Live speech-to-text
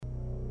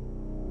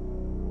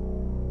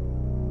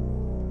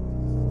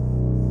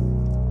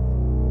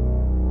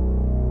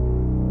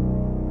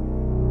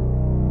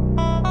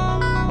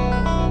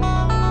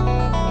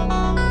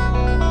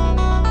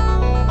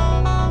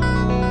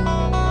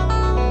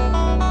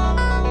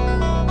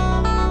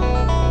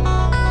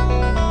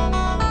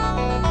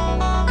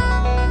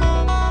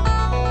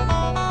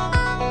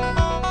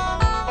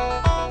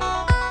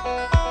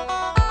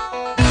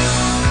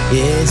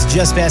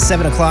Just past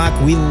 7 o'clock.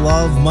 We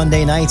love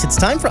Monday nights. It's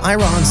time for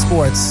Ira on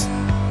Sports.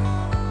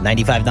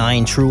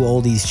 95.9 True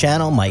Oldies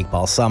channel. Mike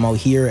Balsamo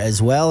here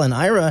as well. And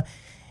Ira,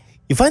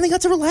 you finally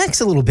got to relax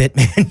a little bit,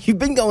 man. You've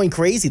been going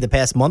crazy the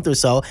past month or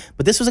so,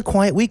 but this was a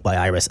quiet week by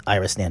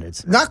Ira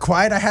standards. Not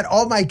quiet. I had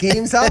all my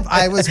games up.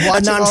 I was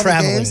watching all the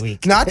games.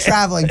 Week. Not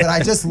traveling, but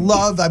I just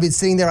loved. I've been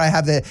sitting there. I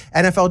have the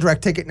NFL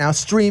Direct Ticket now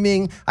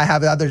streaming. I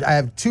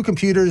have 2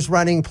 computers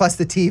running plus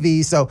the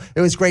TV. So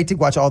it was great to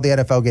watch all the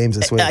NFL games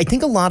this week. I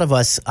think a lot of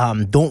us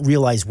don't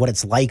realize what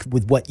it's like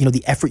with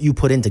the effort you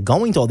put into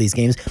going to all these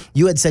games.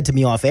 You had said to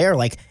me off air,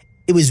 like,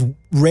 it was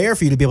rare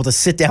for you to be able to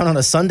sit down on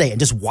a Sunday and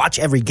just watch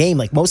every game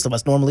like most of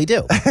us normally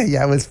do.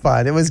 Yeah, it was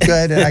fun. It was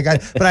good. And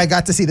I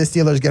got to see the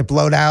Steelers get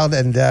blown out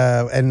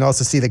and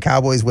also see the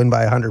Cowboys win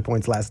by 100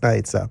 points last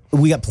night. So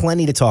we got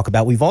plenty to talk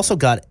about. We've also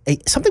got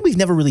something we've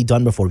never really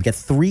done before. We've got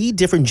 3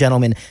 different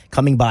gentlemen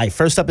coming by.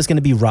 First up is going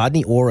to be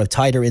Rodney Orr of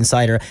Tider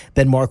Insider,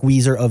 then Mark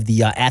Weezer of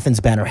the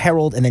Athens Banner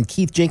Herald, and then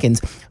Keith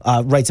Jenkins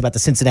writes about the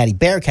Cincinnati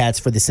Bearcats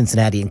for the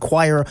Cincinnati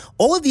Enquirer.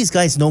 All of these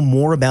guys know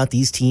more about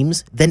these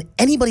teams than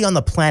anybody on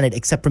the planet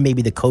except for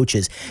maybe the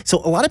coaches. So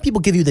a lot of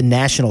people give you the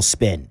national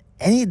spin.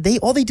 And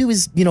all they do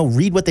is,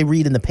 read what they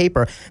read in the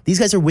paper. These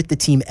guys are with the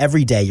team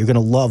every day. You're going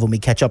to love when we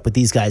catch up with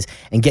these guys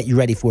and get you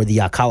ready for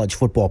the college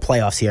football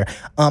playoffs here.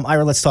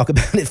 Ira, let's talk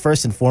about it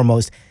first and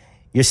foremost.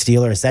 Your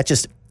Steelers,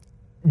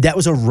 that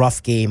was a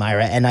rough game,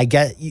 Ira. And I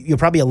get you're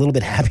probably a little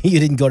bit happy you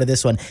didn't go to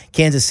this one.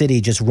 Kansas City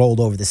just rolled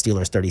over the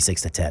Steelers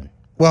 36-10.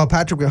 Well,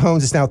 Patrick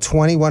Mahomes is now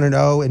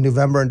 21-0 in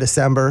November and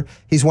December.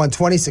 He's won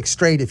 26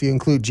 straight if you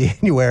include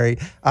January.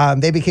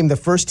 They became the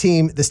first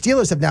team. The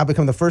Steelers have now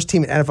become the first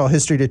team in NFL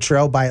history to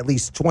trail by at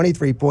least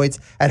 23 points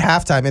at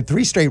halftime in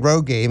 3 straight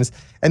road games.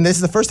 And this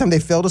is the first time they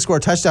failed to score a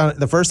touchdown in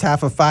the first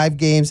half of 5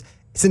 games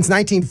since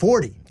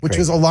 1940, which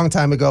was a long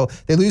time ago.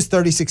 They lose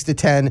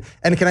 36-10.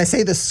 And can I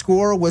say the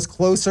score was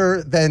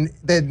closer than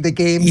the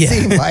game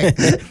seemed like?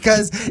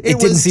 Because it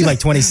didn't seem like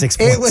 26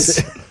 points.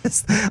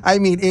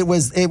 It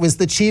was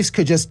the Chiefs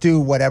could just do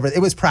whatever.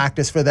 It was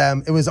practice for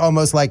them. It was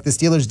almost like the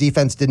Steelers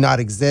defense did not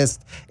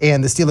exist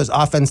and the Steelers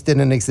offense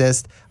didn't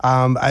exist.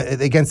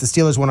 Against the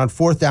Steelers, went on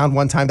 4th down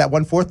one time. That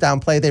one 4th down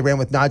play they ran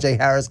with Najee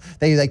Harris.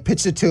 They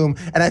pitched it to him.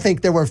 And I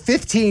think there were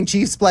 15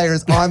 Chiefs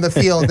players on the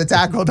field that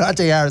tackled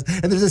Najee Harris.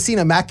 And there's a scene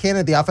of Matt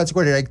Cannon, the offensive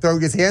coordinator,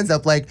 throwing his hands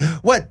up like,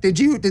 what, did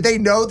they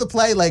know the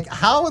play? Like,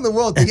 how in the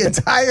world the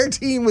entire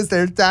team was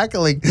there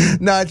tackling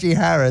Najee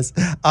Harris?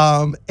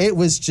 It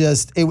was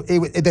just,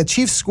 the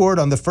Chiefs scored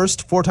on the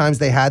first 4 times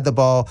they had the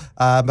ball.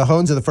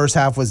 Mahomes in the first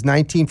half was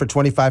 19 for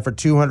 25 for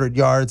 200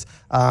 yards.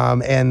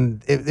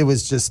 And it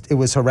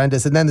was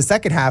horrendous. And then the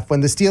second half, when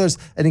the Steelers,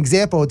 an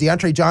example,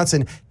 DeAndre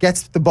Johnson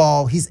gets the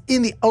ball, he's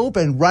in the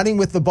open running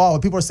with the ball.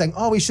 And people are saying,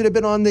 oh, he should have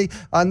been on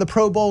the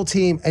Pro Bowl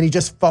team. And he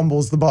just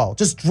fumbles the ball,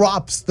 just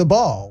drops the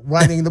ball,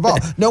 running the ball.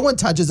 No one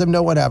touches him,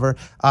 no one ever.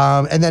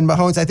 And then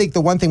Mahomes, I think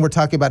the one thing we're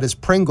talking about is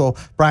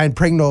Brian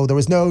Pringle. There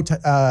was no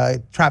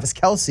Travis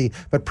Kelce,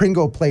 but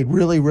Pringle played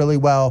really, really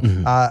well,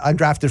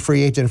 undrafted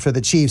free agent for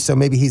the Chiefs. So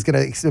maybe he's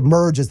going to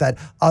emerge as that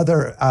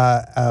other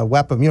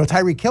weapon.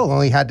 Tyreek Hill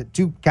only had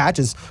 2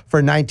 catches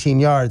for 19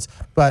 yards.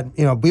 But,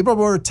 people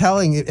were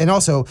telling, and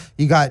also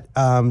you got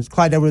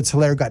Clyde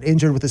Edwards-Helaire got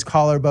injured with his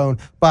collarbone,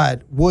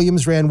 but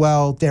Williams ran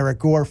well. Derek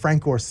Gore,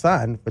 Frank Gore's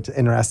son, which is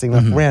interesting,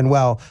 ran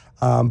well.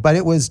 But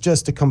it was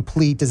just a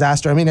complete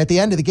disaster. I mean, at the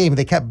end of the game,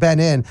 they kept Ben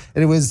in,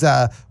 and it was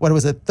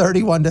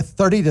 31-30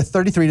 to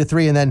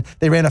 33-3, and then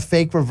they ran a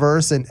fake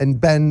reverse, and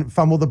Ben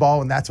fumbled the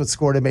ball, and that's what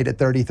scored and made it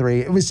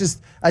 33. It was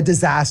just a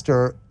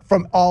disaster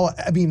from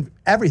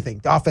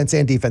everything, offense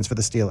and defense for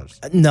the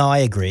Steelers. No, I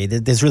agree.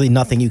 There's really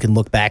nothing you can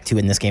look back to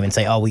in this game and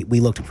say, oh, we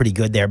looked pretty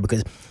good there,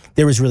 because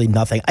there was really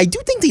nothing. I do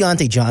think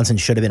Deontay Johnson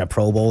should have been a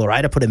Pro Bowler.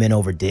 I'd have put him in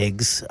over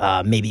Diggs,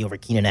 maybe over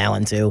Keenan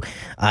Allen too.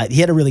 He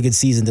had a really good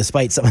season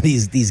despite some of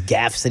these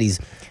gaffes that he's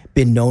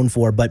been known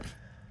for. But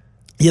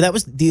yeah, that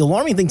was the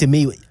alarming thing to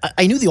me.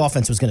 I knew the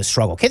offense was going to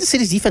struggle. Kansas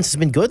City's defense has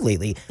been good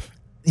lately.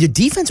 Your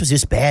defense was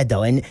just bad,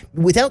 though. And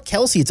without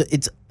Kelce,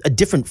 it's a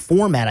different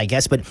format, I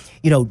guess. But,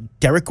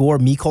 Derek Gore,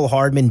 Mecole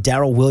Hardman,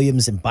 Darrell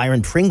Williams, and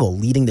Byron Pringle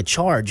leading the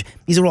charge.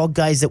 These are all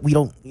guys that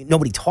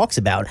nobody talks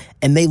about.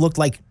 And they looked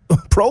like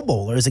Pro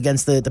Bowlers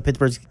against the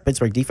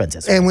Pittsburgh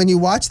defenses. And when you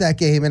watch that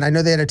game, and I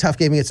know they had a tough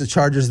game against the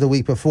Chargers the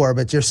week before,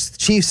 but your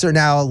Chiefs are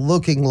now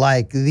looking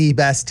like the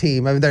best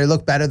team. I mean, they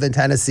look better than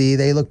Tennessee.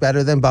 They look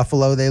better than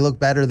Buffalo. They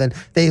look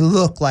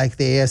like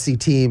the AFC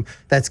team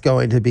that's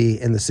going to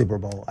be in the Super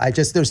Bowl.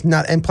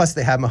 And plus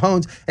they have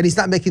Mahomes, and he's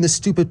not making the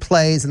stupid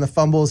plays and the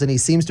fumbles, and he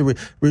seems to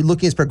looking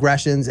at his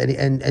progressions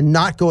and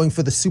not going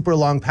for the super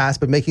long pass,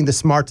 but making the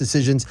smart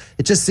decisions.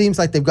 It just seems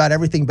like they've got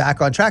everything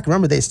back on track.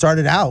 Remember, they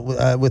started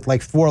out with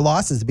like 4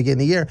 losses at the beginning of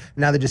the year.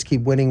 Now they just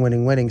keep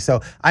winning.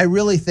 So I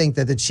really think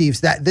that the Chiefs,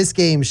 that this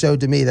game showed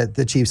to me that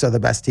the Chiefs are the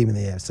best team in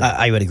the AFC.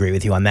 I would agree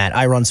with you on that.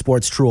 I run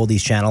Sports True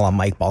Oldies channel. I'm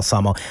Mike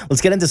Balsamo.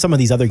 Let's get into some of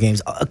these other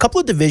games. A couple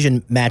of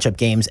division matchup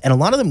games, and a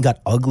lot of them got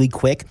ugly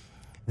quick.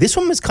 This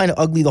one was kind of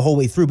ugly the whole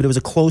way through, but it was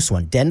a close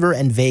one. Denver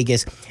and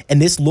Vegas,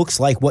 and this looks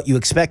like what you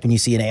expect when you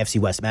see an AFC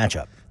West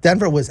matchup.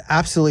 Denver was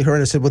absolutely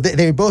horrendous. Well,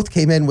 they both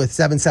came in with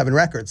 7-7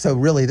 records. So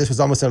really, this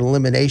was almost an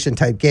elimination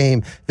type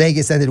game.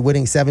 Vegas ended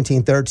winning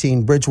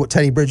 17-13.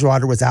 Teddy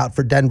Bridgewater was out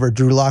for Denver.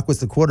 Drew Lock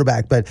was the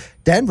quarterback. But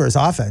Denver's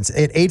offense,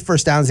 it had 8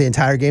 first downs the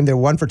entire game. They were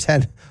 1 for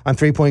 10 on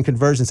 3-point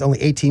conversions, only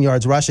 18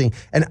 yards rushing.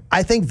 And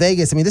I think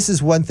Vegas, I mean, this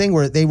is one thing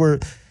where they were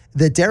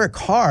the Derek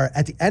Carr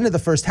at the end of the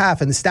first half,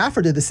 and the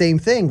Stafford did the same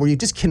thing where you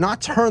just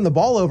cannot turn the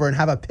ball over and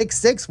have a pick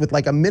six with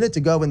like a minute to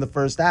go in the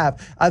first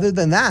half. Other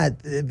than that,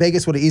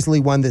 Vegas would have easily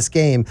won this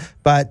game.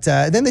 But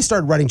then they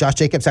started running. Josh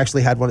Jacobs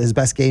actually had one of his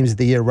best games of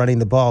the year running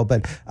the ball.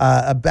 But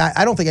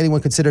I don't think anyone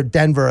considered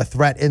Denver a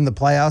threat in the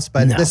playoffs,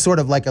 but this sort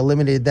of like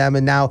eliminated them,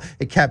 and now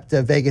it kept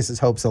Vegas's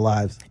hopes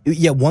alive.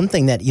 Yeah, one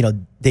thing that,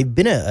 they've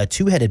been a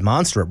two-headed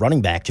monster at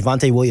running back.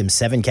 Javonte Williams,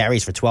 7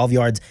 carries for 12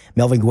 yards.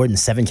 Melvin Gordon,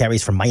 7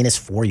 carries for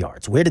 -4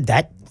 yards. Where did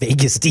that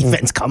Vegas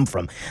defense come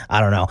from?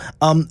 I don't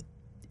know.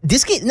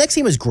 This next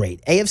game was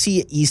great.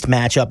 AFC East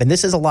matchup, and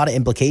this has a lot of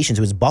implications.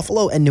 It was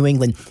Buffalo and New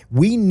England.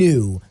 We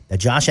knew that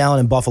Josh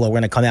Allen and Buffalo were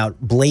going to come out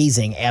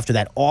blazing after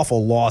that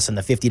awful loss in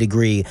the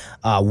 50-degree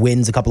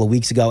winds a couple of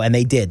weeks ago, and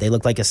they did. They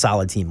looked like a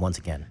solid team once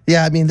again.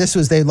 Yeah, I mean,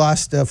 they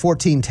lost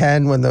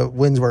 14-10 when the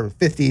winds were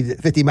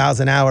 50 miles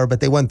an hour,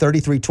 but they won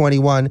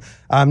 33-21.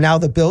 Now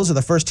the Bills are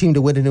the first team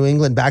to win in New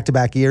England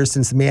back-to-back years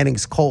since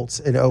Manning's Colts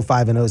in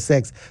 05 and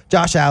 06.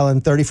 Josh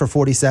Allen, 30 for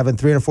 47,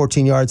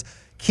 314 yards.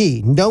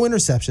 Key, no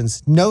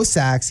interceptions, no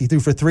sacks. He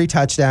threw for 3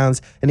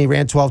 touchdowns, and he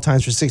ran 12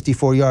 times for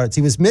 64 yards.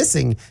 He was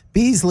missing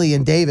Beasley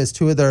and Davis,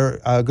 2 of their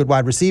good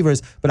wide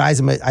receivers, but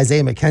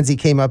Isaiah McKenzie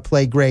came up,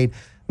 played great.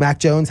 Mac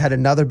Jones had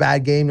another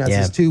bad game. That's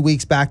his 2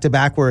 weeks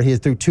back-to-back where he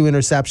threw 2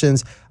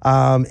 interceptions.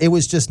 It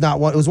was just not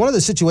one. It was one of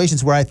those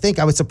situations where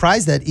I was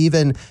surprised that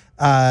even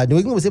New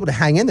England was able to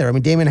hang in there. I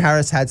mean, Damian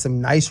Harris had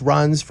some nice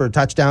runs for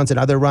touchdowns and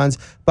other runs,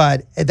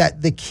 but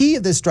that the key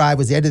of this drive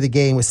was the end of the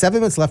game with 7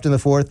 minutes left in the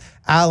fourth.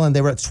 Allen,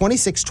 they were at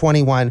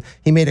 26-21.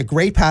 He made a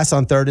great pass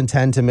on 3rd and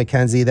 10 to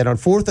McKenzie. Then on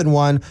 4th and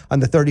 1 on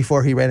the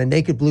 34, he ran a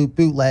naked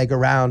bootleg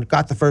around,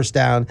 got the first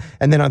down.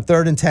 And then on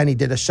 3rd and 10, he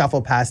did a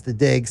shuffle pass to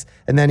Diggs,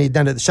 and then he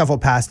done a shuffle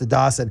pass to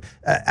Dawson.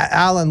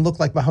 Allen looked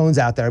like Mahomes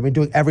out there. I mean,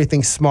 doing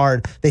everything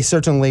smart. They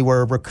certainly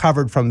were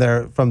recovered from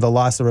the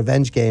loss, the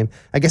revenge game.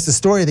 I guess the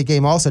story of the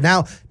game also.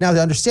 Now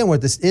to understand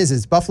what this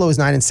is Buffalo is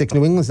 9-6,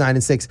 New England's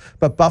 9-6,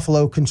 but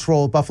Buffalo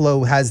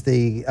has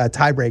the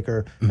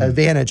tiebreaker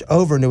advantage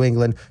over New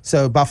England,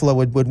 so Buffalo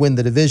would win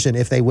the division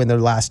if they win their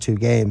last 2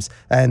 games.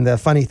 And the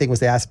funny thing was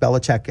they asked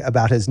Belichick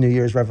about his New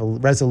Year's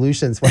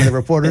resolutions, one of the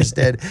reporters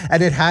did,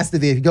 and it has to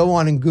be, if you go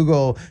on and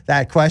Google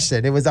that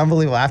question, it was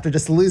unbelievable. After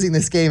just losing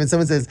this game, and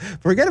someone says,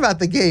 forget about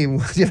the game,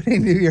 do you have any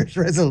New Year's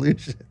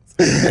resolutions?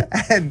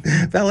 And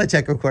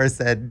Belichick, of course,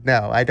 said,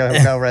 no, I don't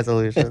have no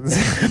resolutions.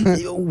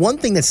 One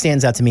thing that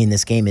stands out to me in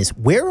this game is,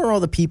 where are all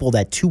the people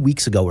that 2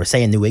 weeks ago were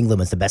saying New England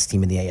was the best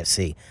team in the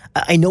AFC?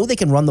 I know they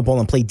can run the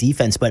ball and play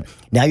defense, but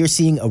now you're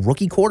seeing a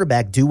rookie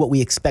quarterback do what we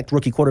expect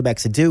rookie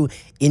quarterbacks to do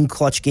in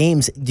clutch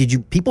games.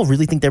 Did people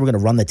really think they were going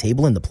to run the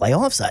table in the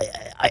playoffs?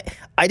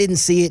 I didn't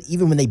see it.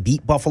 Even when they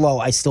beat Buffalo,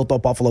 I still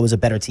thought Buffalo was a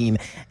better team.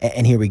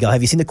 And here we go.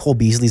 Have you seen that Cole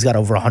Beasley's got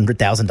over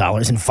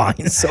 $100,000 in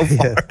fines so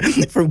far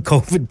from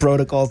COVID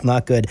protocols?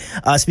 Not good.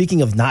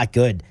 Speaking of not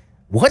good,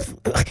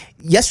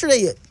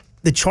 yesterday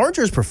the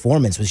Chargers'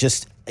 performance was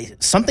just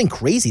something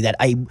crazy that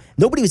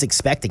nobody was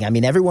expecting. I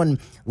mean, everyone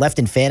left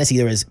in fantasy.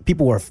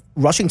 People were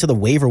rushing to the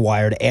waiver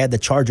wire to add the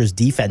Chargers'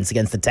 defense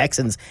against the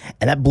Texans,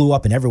 and that blew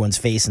up in everyone's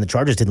face. And the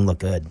Chargers didn't look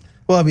good.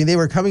 Well, I mean, they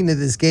were coming to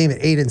this game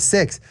at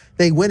 8-6.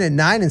 They win at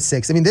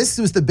 9-6. I mean, this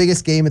was the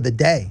biggest game of the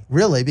day,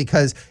 really,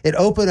 because it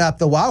opened up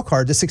the wild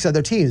card to 6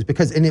 other teams.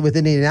 Because with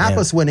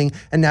Indianapolis winning,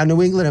 and now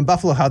New England and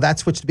Buffalo, how that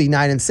switched to be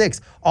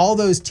 9-6. All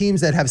those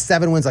teams that have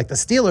 7 wins, like the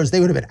Steelers, they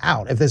would have been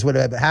out if this would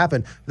have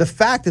happened. The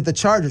fact that the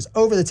Chargers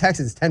over the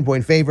Texans,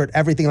 10-point favorite,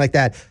 everything like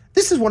that.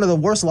 This is one of the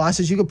worst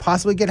losses you could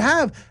possibly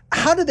have.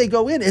 How did they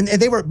go in? And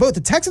they were both. The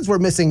Texans were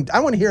missing.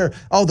 I want to hear.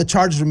 The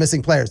Chargers were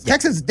missing players. Yeah.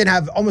 Texans didn't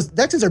have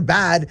Texans are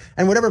bad,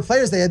 and whatever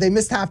players they had, they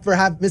missed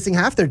missing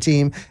half their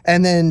team.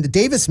 And then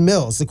Davis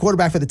Mills, the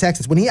quarterback for the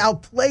Texans, when he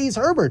outplays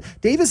Herbert,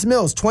 Davis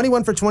Mills,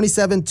 21 for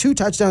 27, 2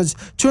 touchdowns,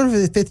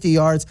 250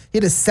 yards. He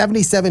had a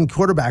 77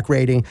 quarterback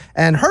rating,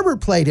 and Herbert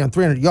played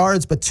 300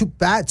 yards, but two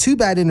bad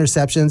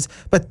interceptions.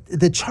 But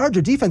the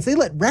Charger defense, they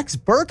let Rex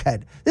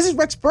Burkhead. This is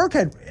Rex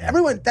Burkhead.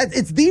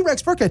 It's the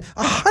Rex Burkhead,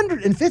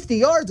 150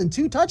 yards and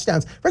 2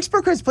 touchdowns. Rex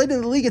Burkhead's played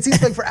in the league, it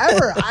seems like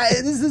forever.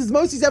 This is the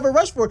most he's ever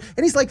rushed for,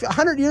 and he's like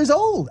 100 years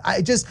old.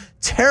 Just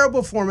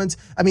terrible performance.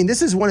 I mean,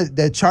 this is one of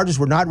the Chargers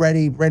were not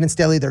ready. Brandon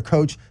Staley, their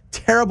coach,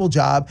 terrible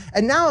job.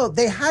 And now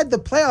they had the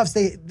playoffs.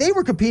 They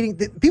were competing.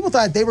 People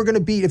thought they were going to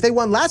beat. If they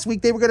won last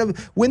week, they were going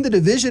to win the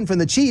division from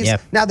the Chiefs.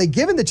 Yep. Now they've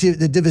given the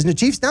division to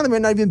Chiefs. Now they may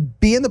not even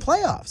be in the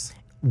playoffs.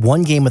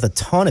 one game with a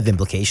ton of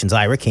implications,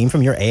 Ira, came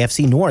from your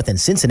AFC North, and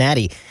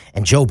Cincinnati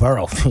and Joe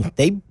Burrow,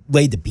 they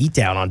laid the beat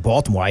down on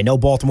Baltimore. I know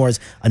Baltimore is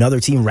another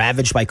team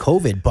ravaged by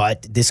COVID,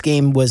 but this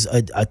game was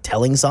a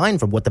telling sign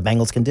for what the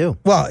Bengals can do.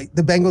 Well,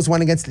 the Bengals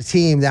won against the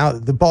team. Now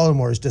the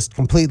Baltimore is just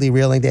completely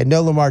reeling. They had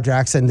no Lamar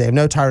Jackson. They have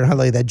no Tyron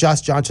Huntley. They had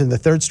Josh Johnson, the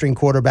third-string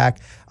quarterback.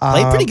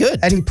 Played pretty good.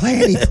 And he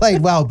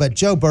played well, but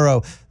Joe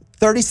Burrow,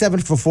 37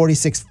 for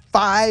 46,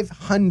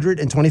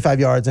 525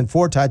 yards and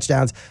 4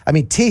 touchdowns. I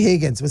mean, T.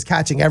 Higgins was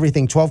catching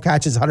everything, 12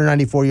 catches,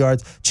 194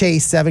 yards.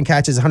 Chase, 7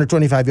 catches,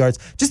 125 yards.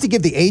 Just to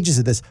give the ages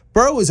of this,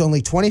 Burrow is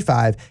only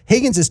 25,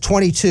 Higgins is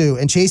 22,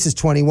 and Chase is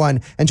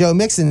 21. And Joe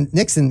Mixon,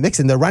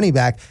 the running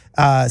back,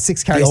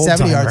 6 carries,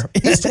 70 yards.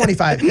 He's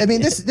 25. I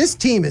mean, this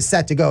team is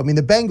set to go. I mean,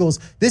 the Bengals,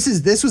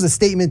 this was a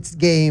statement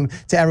game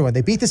to everyone.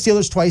 They beat the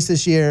Steelers twice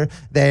this year.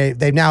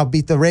 They've now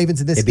beat the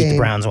Ravens in this game. They beat the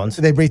Browns once.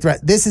 They beat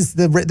this is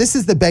the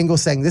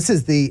Bengals saying this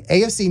is the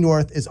AFC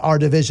North is our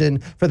division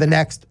for the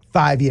next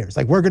 5 years.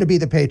 Like, we're going to be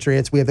the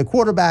Patriots. We have the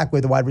quarterback, we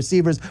have the wide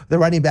receivers, the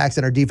running backs,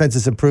 and our defense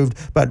is improved.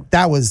 But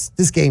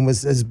this game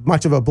was as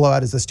much of a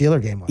blowout as the Steeler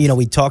game was. You know,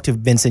 we talked to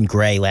Vincent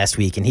Gray last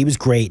week, and he was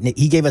great. And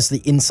he gave us the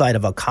insight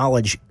of a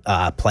college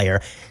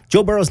player.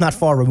 Joe Burrow's not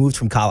far removed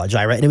from college,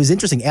 Ira. And it was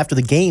interesting. After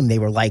the game, they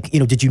were like,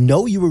 did you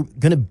know you were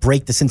going to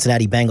break the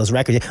Cincinnati Bengals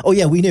record? Oh,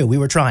 yeah, we knew. We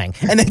were trying.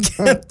 And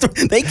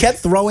they kept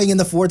throwing in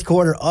the fourth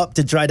quarter up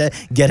to try to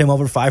get him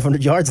over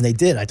 500 yards, and they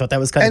did. I thought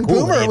that was kind of cool.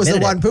 And Boomer was the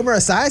one. Boomer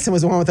Esiason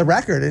was the one with the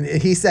record. And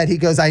he said,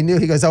 I knew.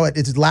 He goes,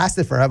 it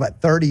lasted for about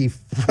 30,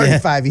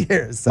 35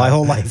 years. So. My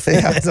whole life.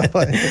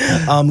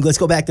 Let's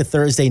go back to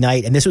Thursday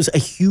night. And this was a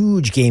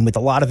huge game with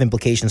a lot of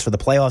implications for the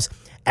playoffs.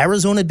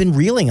 Arizona had been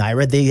reeling,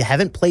 Ira. They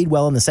haven't played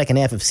well in the second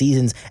half of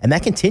seasons, and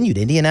that continued.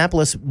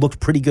 Indianapolis looked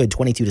pretty good,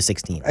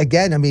 22-16.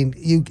 Again, I mean,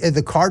 the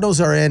Arizona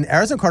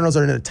Cardinals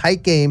are in a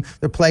tight game.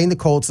 They're playing the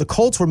Colts. The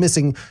Colts were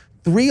missing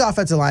 3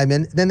 offensive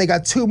linemen. Then they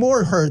got 2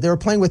 more hurt. They were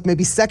playing with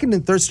maybe second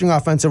and third string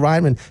offensive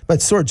linemen, but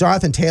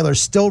Jonathan Taylor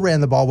still ran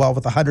the ball well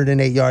with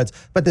 108 yards.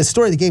 But the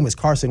story of the game was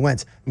Carson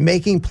Wentz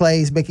making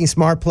plays, making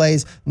smart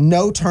plays,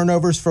 no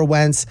turnovers for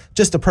Wentz,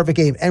 just a perfect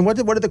game. And what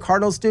did the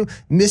Cardinals do?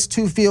 Miss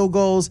 2 field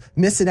goals,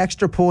 miss an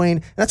extra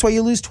point. That's why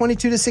you lose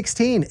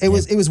 22-16. It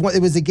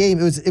was a game.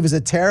 It was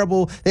a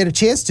terrible. They had a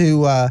chance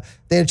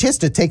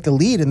to take the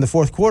lead in the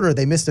fourth quarter.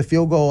 They missed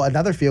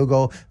another field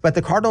goal. But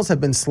the Cardinals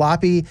have been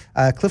sloppy.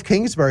 Cliff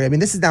Kingsbury, I mean,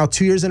 this is now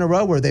 2 years in a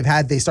row where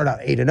they start out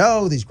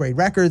 8-0, these great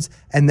records,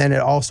 and then it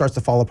all starts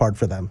to fall apart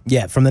for them.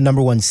 Yeah, from the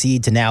number 1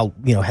 seed to now,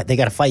 they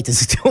got to fight to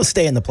still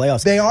stay in the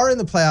playoffs. They are in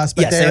the playoffs,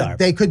 but yes,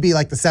 they could be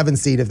like the 7th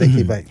seed if they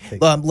keep it.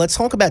 Let's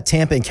talk about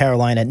Tampa and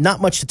Carolina. Not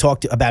much to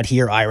talk about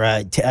here,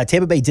 Ira.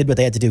 Tampa Bay did what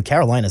they had to do.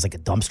 Carolina's like a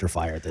dumpster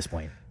fire at this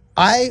point.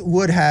 I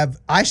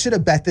should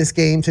have bet this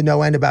game to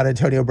no end about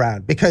Antonio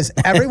Brown, because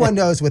everyone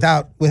knows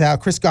without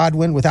Chris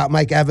Godwin, without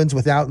Mike Evans,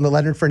 without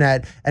Leonard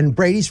Fournette, and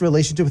Brady's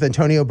relationship with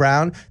Antonio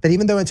Brown, that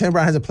even though Antonio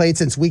Brown hasn't played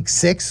since week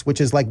 6, which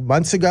is like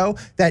months ago,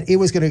 that he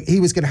was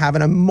gonna have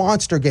a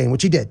monster game,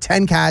 which he did.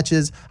 10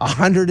 catches,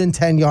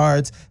 110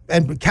 yards,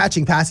 and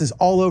catching passes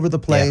all over the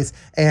place,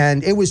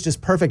 and it was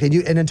just perfect.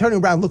 And Antonio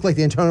Brown looked like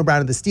the Antonio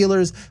Brown of the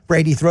Steelers.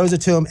 Brady throws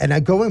it to him,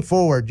 and going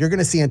forward, you're going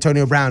to see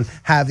Antonio Brown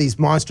have these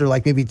monster,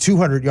 like maybe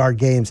 200-yard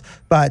games.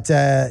 But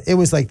it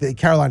was like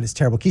Carolina's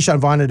terrible. Keyshawn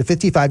Vaughn had a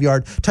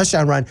 55-yard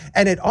touchdown run,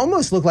 and it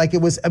almost looked like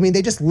it was. I mean,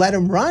 they just let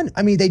him run.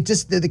 I mean,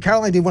 the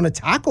Carolina didn't want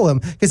to tackle him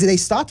because they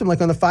stopped him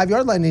like on the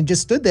 5-yard line, and he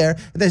just stood there.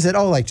 And they said,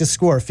 just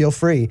score, feel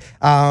free.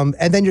 And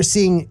then you're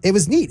seeing it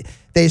was neat.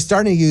 They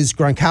started to use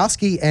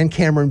Gronkowski and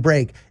Cameron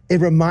Brake. It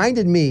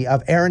reminded me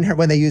of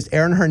when they used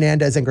Aaron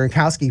Hernandez and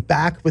Gronkowski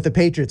back with the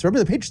Patriots. Remember,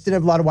 the Patriots didn't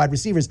have a lot of wide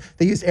receivers.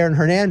 They used Aaron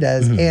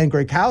Hernandez and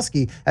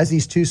Gronkowski as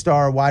these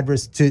 2-star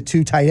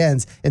two tight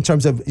ends in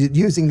terms of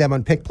using them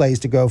on pick plays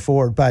to go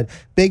forward. But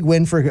big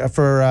win for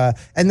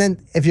and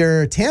then if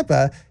you're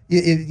Tampa,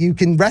 you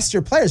can rest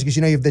your players because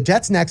you have the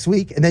Jets next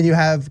week, and then you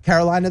have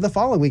Carolina the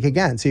following week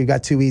again. So you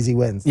got 2 easy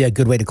wins. Yeah,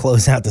 good way to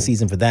close out the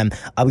season for them.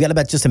 We got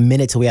about just a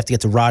minute till we have to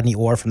get to Rodney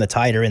Orr from the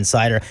Tider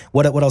Insider.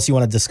 What else you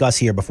want to discuss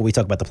here before we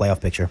talk about the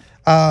playoff picture?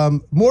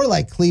 More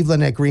like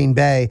Cleveland at Green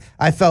Bay.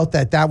 I felt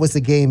that was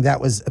the game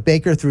that was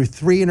Baker threw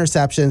 4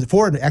 interceptions,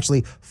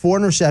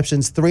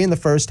 3 in the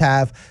first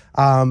half.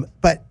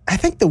 But I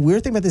think the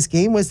weird thing about this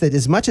game was that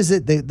as much as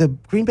the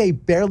Green Bay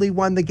barely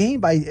won the game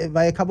by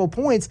a couple of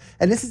points,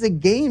 and this is a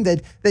game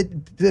that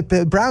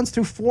the Browns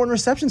threw 4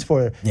 interceptions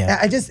for.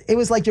 Yeah. It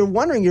was like you're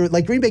wondering,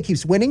 Green Bay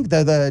keeps winning.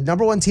 They're the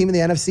number 1 team in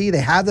the NFC.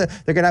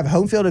 They're going to have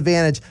home field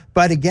advantage.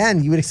 But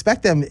again, you would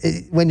expect them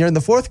when you're in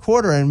the fourth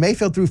quarter and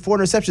Mayfield threw 4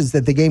 interceptions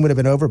that the game would have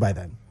been over by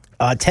then.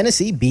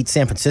 Tennessee beat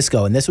San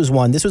Francisco, and this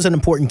was an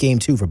important game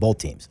too for both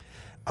teams.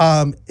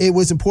 It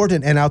was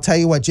important, and I'll tell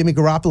you what, Jimmy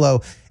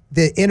Garoppolo,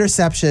 the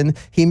interception,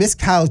 he missed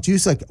Kyle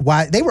Juszczyk.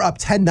 Why they were up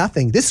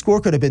 10-0. This score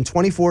could have been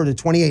 24 to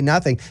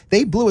 28-0.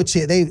 They blew a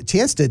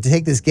chance to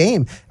take this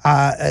game.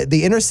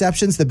 The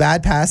interceptions, the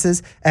bad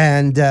passes,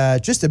 and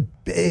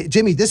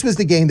Jimmy. This was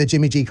the game that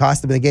Jimmy G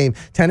cost them in the game.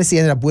 Tennessee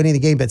ended up winning the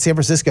game, but San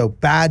Francisco,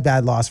 bad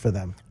loss for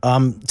them.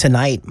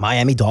 Tonight,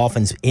 Miami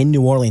Dolphins in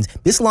New Orleans.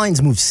 This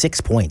line's moved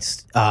 6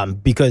 points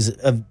because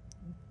of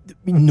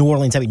New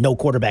Orleans having no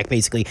quarterback,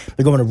 basically.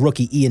 They're going to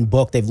rookie Ian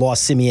Book. They've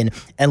lost Simeon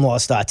and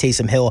lost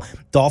Taysom Hill.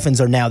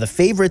 Dolphins are now the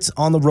favorites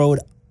on the road.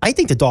 I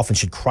think the Dolphins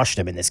should crush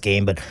them in this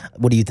game, but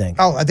what do you think?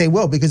 Oh, they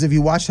will, because if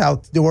you watch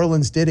how New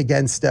Orleans did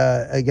against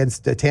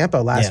Tampa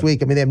last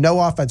week, I mean, they have no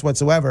offense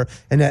whatsoever,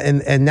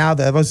 and now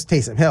that was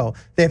Taysom Hill.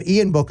 They have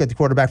Ian Book at the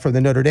quarterback from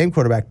the Notre Dame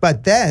quarterback,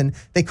 but then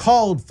they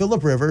called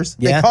Phillip Rivers,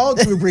 they called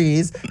Drew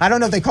Brees. I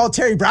don't know if they called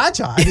Terry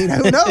Bradshaw. I mean,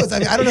 who knows? I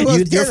mean, I don't know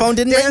who your phone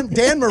didn't ring?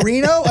 Dan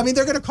Marino. I mean,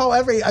 they're going to call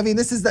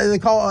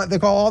they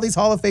call all these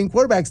Hall of Fame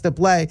quarterbacks to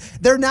play.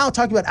 They're now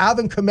talking about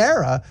Alvin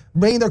Kamara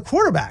being their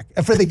quarterback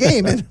for the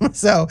game, and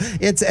so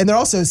and they're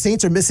also,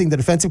 Saints are missing the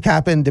defensive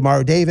captain,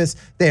 DeMario Davis.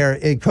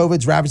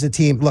 COVID's ravaged the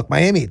team. Look,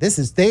 Miami,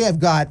 they have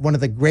got one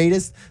of the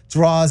greatest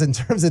draws in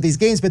terms of these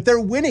games, but they're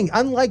winning,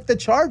 unlike the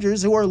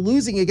Chargers, who are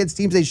losing against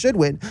teams they should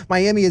win.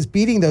 Miami is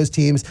beating those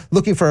teams,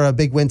 looking for a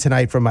big win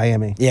tonight from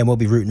Miami. Yeah, and we'll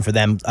be rooting for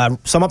them.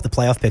 Sum up the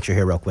playoff picture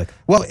here real quick.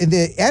 Well, in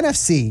the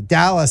NFC,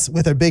 Dallas,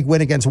 with a big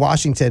win against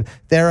Washington,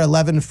 they're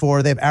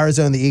 11-4. They have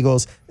Arizona and the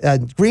Eagles.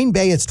 Green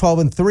Bay, it's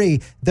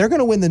 12-3. They're going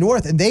to win the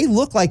North, and they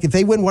look like if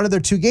they win one of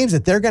their two games,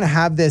 that they're going to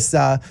have this.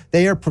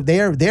 They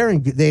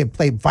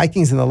play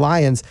Vikings and the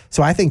Lions,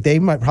 so I think they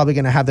might probably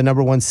going to have the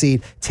number one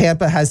seed.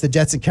 Tampa has the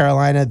Jets and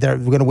Carolina. They're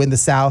going to win the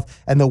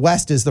South, and the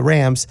West is the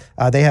Rams.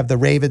 They have the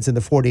Ravens and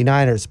the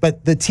 49ers.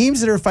 But the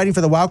teams that are fighting for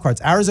the wild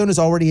cards, Arizona's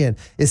already in,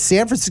 is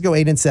San Francisco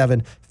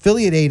 8-7,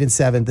 Philly at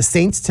 8-7. The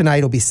Saints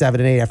tonight will be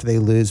 7-8 after they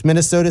lose.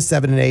 Minnesota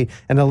 7-8,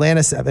 and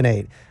Atlanta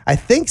 7-8. I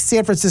think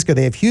San Francisco,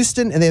 they have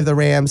Houston and they have the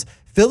Rams.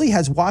 Philly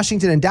has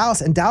Washington and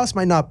Dallas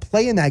might not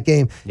play in that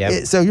game.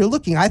 Yep. So you're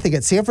looking, I think,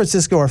 at San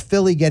Francisco or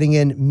Philly getting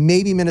in,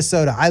 maybe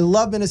Minnesota. I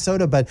love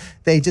Minnesota, but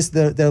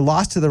they're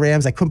lost to the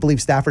Rams. I couldn't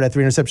believe Stafford had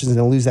 3 interceptions and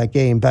they'll lose that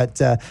game.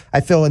 But I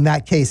feel in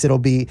that case, it'll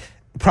be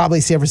probably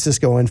San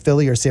Francisco and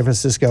Philly, or San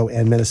Francisco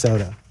and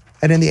Minnesota.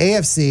 And in the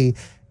AFC,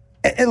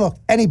 and look,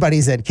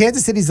 anybody's in.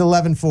 Kansas City's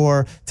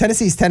 11-4,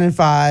 Tennessee's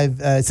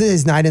 10-5,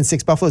 Cincinnati's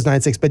 9-6, Buffalo's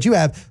 9-6. But you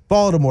have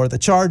Baltimore, the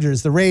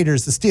Chargers, the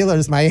Raiders, the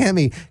Steelers,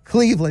 Miami,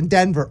 Cleveland,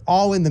 Denver,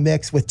 all in the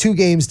mix with 2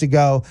 games to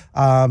go.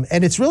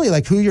 And it's really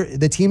like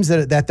the teams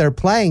that they're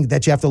playing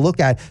that you have to look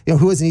at. You know,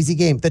 who is an easy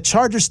game? The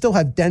Chargers still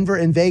have Denver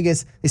and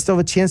Vegas. They still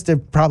have a chance to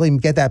probably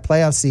get that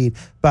playoff seed.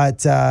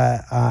 But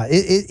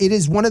it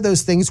is one of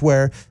those things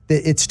where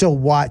it's still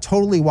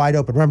totally wide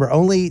open. Remember,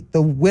 only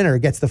the winner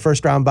gets the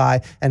first round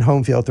bye and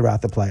home field throughout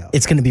the playoffs.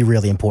 It's going to be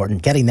really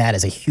important. Getting that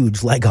is a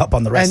huge leg up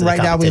on the rest of the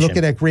competition. And right now we're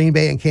looking at Green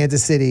Bay and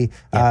Kansas City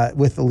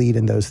with the lead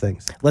in those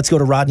things. Let's go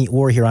to Rodney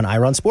Orr here on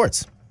Iron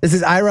Sports. This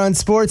is Iron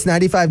Sports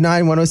 95.9,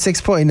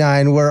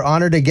 106.9. We're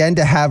honored again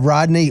to have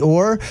Rodney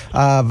Orr,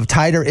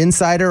 Tider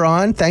Insider,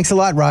 on. Thanks a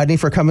lot, Rodney,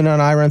 for coming on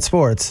Iron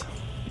Sports.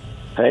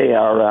 Hey,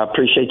 I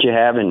appreciate you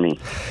having me.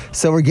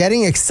 So we're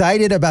getting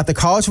excited about the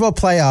college football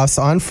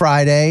playoffs on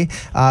Friday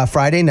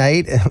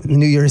night,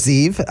 New Year's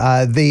Eve,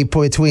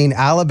 between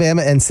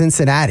Alabama and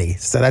Cincinnati.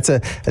 So that's a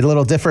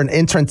little different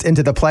entrance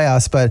into the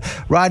playoffs. But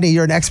Rodney,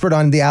 you're an expert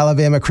on the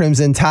Alabama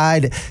Crimson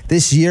Tide.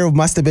 This year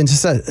must have been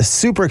just a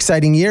super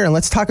exciting year. And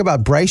let's talk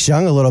about Bryce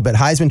Young a little bit.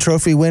 Heisman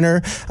Trophy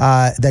winner,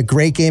 that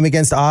great game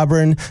against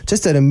Auburn.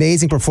 Just an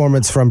amazing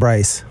performance from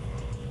Bryce.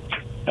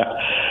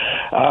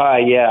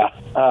 Yeah.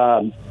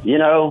 You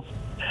know,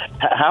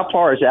 how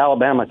far has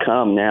Alabama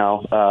come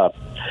now?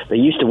 They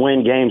used to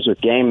win games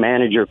with game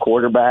manager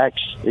quarterbacks,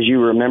 as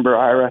you remember,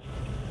 Ira.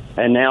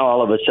 And now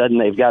all of a sudden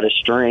they've got a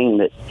string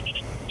that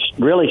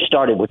really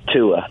started with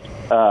Tua,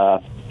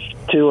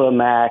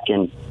 Mac,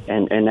 and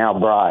now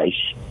Bryce.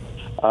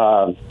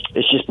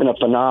 It's just been a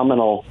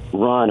phenomenal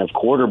run of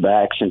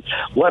quarterbacks. And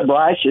what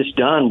Bryce has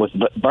done with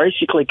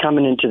basically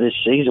coming into this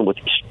season with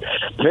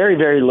very,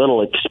 very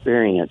little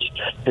experience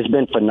has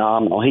been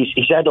phenomenal.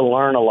 He's had to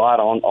learn a lot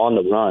on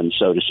the run,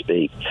 so to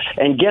speak.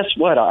 And guess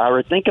what,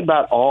 Ira? Think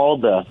about all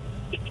the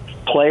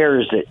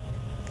players that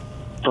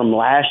from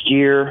last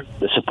year,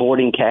 the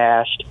supporting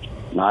cast,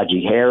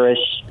 Najee Harris,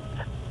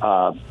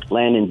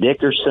 Landon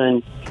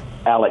Dickerson,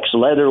 Alex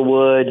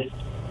Leatherwood,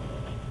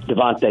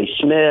 Devontae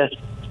Smith,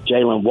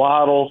 Jalen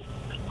Waddle,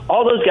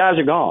 all those guys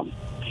are gone.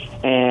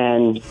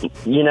 And,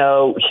 you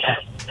know,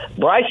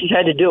 Bryce has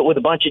had to do it with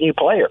a bunch of new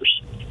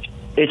players.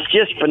 It's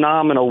just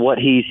phenomenal what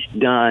he's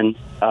done.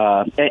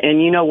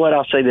 And you know what?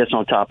 I'll say this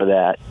on top of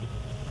that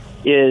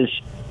is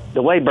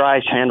the way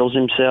Bryce handles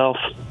himself.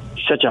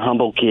 He's such a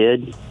humble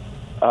kid.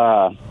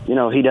 You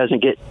know, he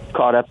doesn't get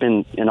caught up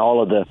in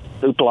all of the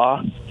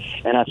hoopla.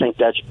 And I think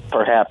that's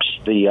perhaps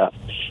the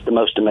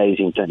most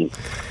amazing thing.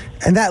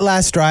 And that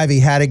last drive he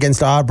had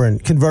against Auburn,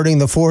 converting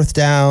the fourth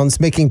downs,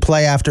 making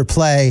play after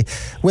play,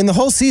 when the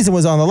whole season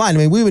was on the line. I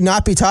mean, we would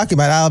not be talking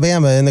about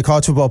Alabama in the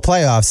college football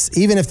playoffs,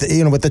 even if,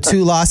 with the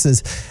 2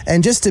 losses.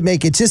 And just to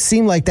make it just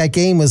seem like that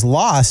game was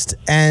lost,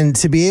 and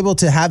to be able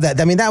to have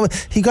that, I mean,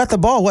 he got the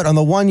ball, on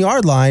the 1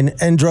 yard line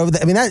and drove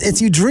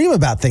you dream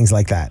about things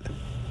like that.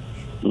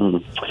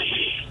 Mm.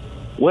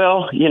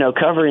 Well,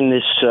 covering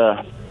this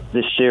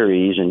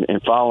series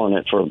and following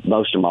it for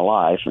most of my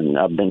life, and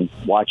I've been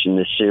watching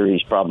this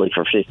series probably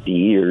for 50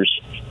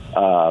 years,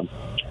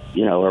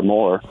 or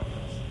more.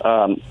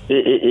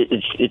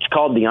 It's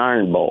called the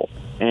Iron Bowl,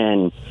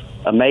 and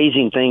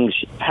amazing things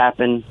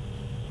happen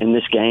in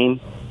this game.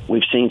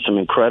 We've seen some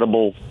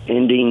incredible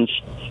endings.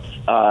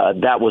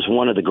 That was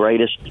one of the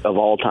greatest of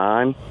all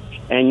time.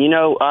 And,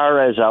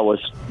 as I was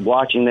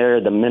watching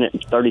there, the minute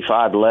and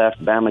 35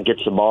 left, Bama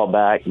gets the ball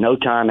back, no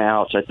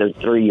timeouts at their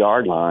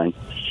 3-yard line.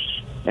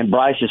 And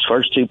Bryce's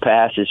first 2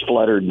 passes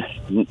fluttered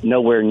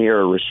nowhere near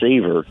a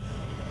receiver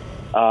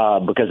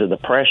because of the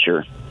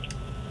pressure.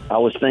 I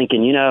was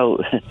thinking,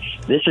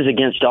 this is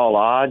against all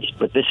odds,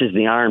 but this is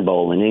the Iron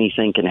Bowl, and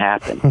anything can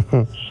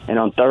happen. And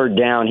on 3rd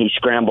down, he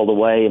scrambled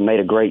away and made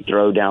a great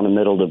throw down the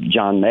middle to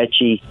John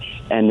Mechie,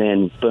 and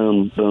then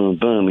boom, boom,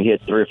 boom. He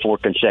hit 3 or 4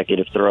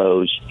 consecutive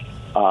throws,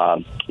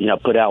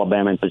 put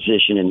Alabama in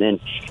position, and then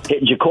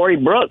hit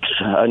Ja'Cory Brooks,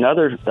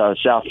 another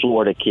South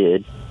Florida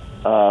kid,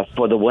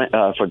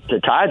 to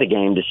tie the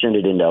game to send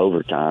it into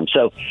overtime.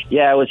 So,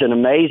 yeah, it was an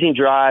amazing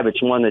drive.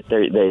 It's one that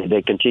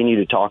they continue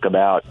to talk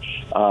about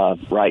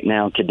right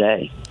now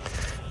today.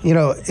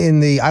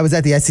 I was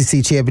at the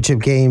SEC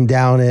championship game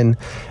down in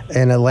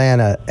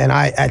Atlanta, and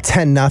at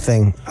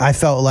 10-0, I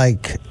felt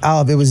like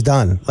it was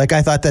done. Like,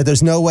 I thought that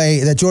there's no way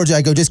that Georgia.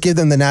 I go, just give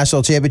them the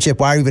national championship.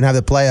 Why even have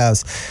the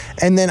playoffs?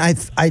 And then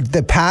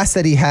the pass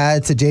that he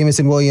had to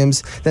Jamison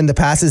Williams, then the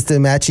passes to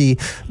Mechie,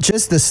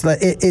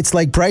 it's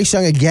like Bryce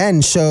Young again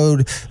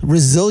showed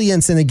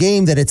resilience in a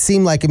game that it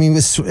seemed like. It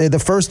was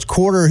the first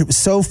quarter. He was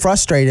so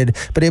frustrated,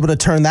 but able to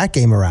turn that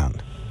game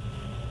around.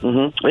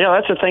 Mm-hmm. Yeah,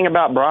 that's the thing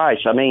about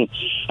Bryce. I mean,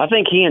 I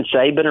think he and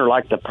Saban are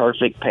like the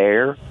perfect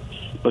pair,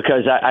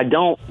 because I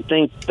don't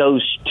think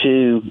those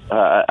two.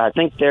 I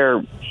think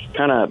they're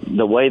kind of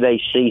the way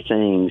they see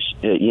things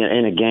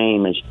in a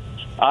game is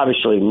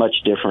obviously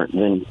much different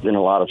than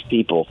a lot of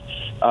people,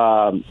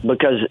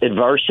 because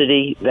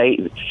adversity.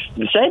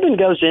 Saban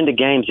goes into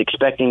games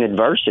expecting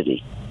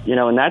adversity,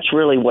 and that's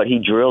really what he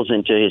drills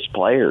into his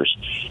players.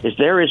 Is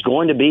there is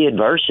going to be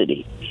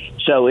adversity,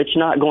 so it's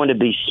not going to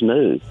be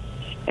smooth.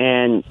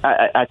 And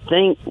I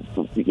think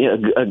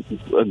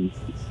the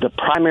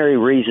primary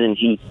reason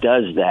he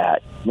does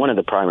that, one of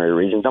the primary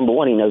reasons, number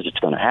one, he knows it's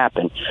going to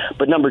happen.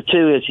 But number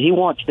 2 is he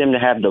wants them to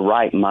have the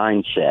right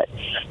mindset,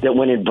 that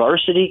when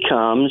adversity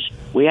comes,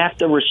 we have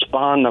to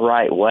respond the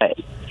right way.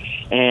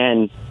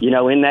 And,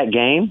 in that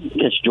game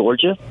against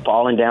Georgia,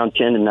 falling down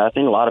 10-0,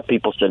 a lot of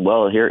people said,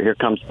 well, here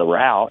comes the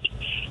rout.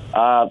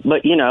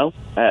 But,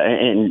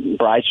 and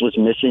Bryce was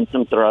missing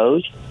some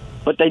throws.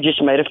 But they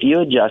just made a few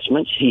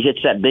adjustments. He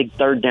hits that big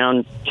 3rd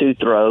and 2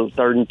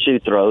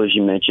 throw, as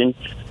you mentioned,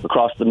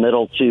 across the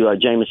middle to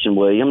Jamison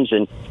Williams.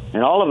 And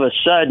all of a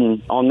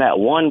sudden, on that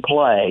one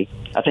play,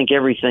 I think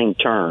everything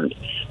turned,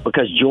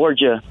 because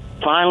Georgia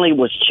finally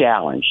was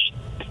challenged.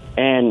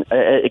 And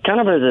kind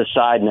of as a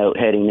side note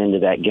heading into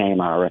that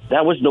game, Ira,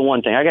 that was the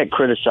one thing. I got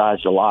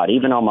criticized a lot,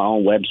 even on my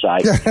own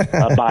website,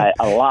 by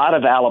a lot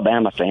of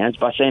Alabama fans,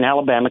 by saying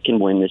Alabama can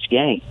win this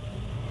game.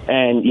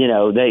 And,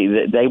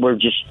 they were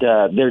just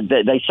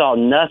they saw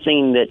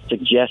nothing that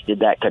suggested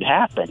that could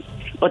happen.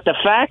 But the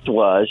fact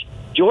was,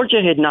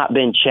 Georgia had not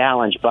been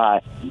challenged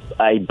by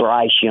a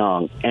Bryce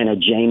Young and a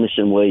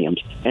Jamison Williams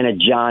and a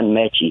John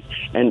Mechie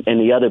and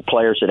the other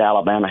players that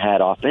Alabama had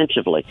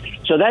offensively.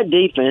 So that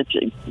defense,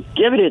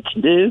 give it its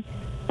due,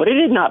 but it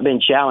had not been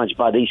challenged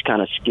by these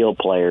kind of skill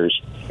players.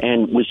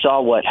 And we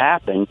saw what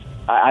happened.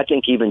 I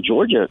think even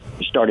Georgia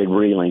started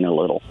reeling a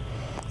little.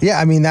 Yeah,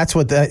 I mean, that's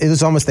what it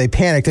was almost they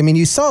panicked. I mean,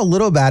 you saw a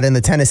little about it in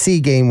the Tennessee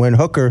game when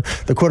Hooker,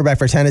 the quarterback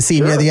for Tennessee,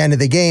 near the end of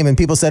the game, and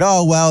people said,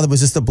 oh, well, it was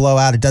just a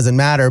blowout. It doesn't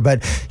matter.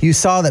 But you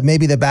saw that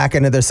maybe the back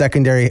end of their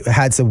secondary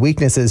had some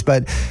weaknesses.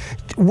 But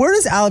where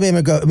does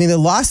Alabama go? I mean, they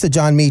lost to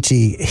John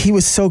Mechie. He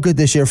was so good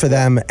this year for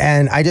them.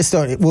 And I just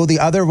don't, will the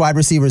other wide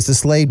receivers, the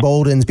Slade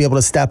Boldens, be able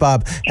to step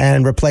up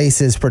and replace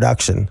his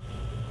production?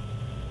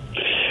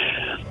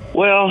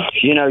 Well,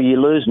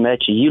 you lose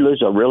Mechie. You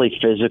lose a really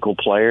physical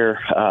player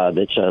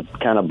that's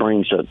kind of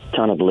brings a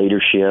ton of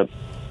leadership.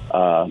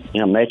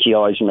 Mechie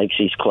always makes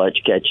these clutch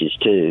catches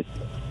too.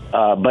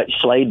 But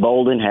Slade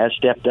Bolden has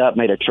stepped up,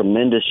 made a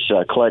tremendous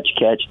clutch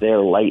catch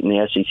there late in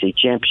the SEC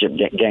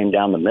championship game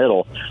down the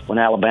middle when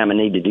Alabama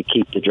needed to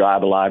keep the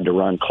drive alive to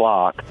run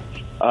clock.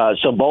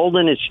 So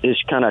Bolden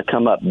is kind of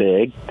come up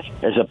big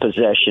as a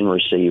possession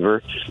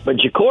receiver. But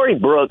Ja'Cory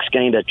Brooks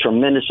gained a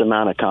tremendous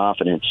amount of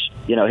confidence.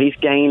 He's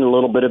gained a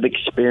little bit of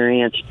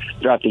experience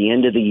throughout the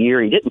end of the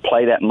year. He didn't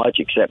play that much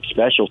except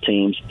special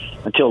teams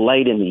until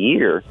late in the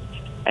year,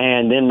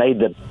 and then made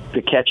the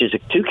two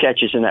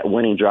catches in that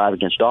winning drive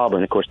against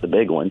Auburn, of course, the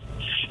big one.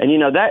 And,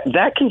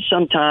 that can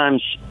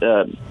sometimes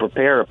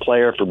prepare a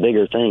player for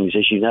bigger things,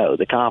 as you know,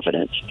 the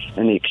confidence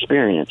and the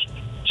experience.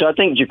 So I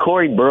think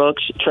Ja'Cory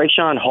Brooks,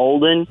 Trayshawn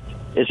Holden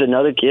is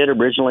another kid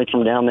originally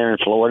from down there in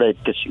Florida,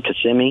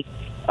 Kissimmee,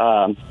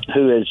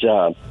 who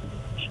has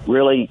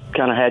really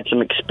kind of had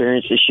some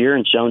experience this year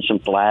and shown some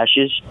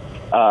flashes.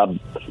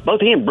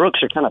 Both he and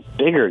Brooks are kind of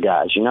bigger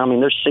guys. They're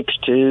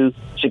 6'2",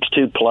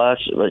 6'2 plus.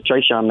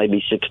 Trayshawn may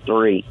be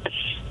 6'3".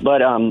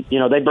 But,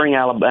 they bring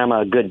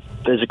Alabama a good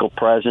physical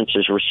presence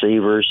as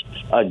receivers.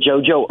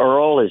 JoJo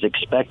Earl is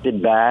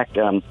expected back.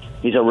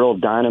 He's a real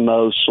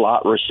dynamo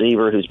slot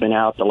receiver who's been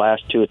out the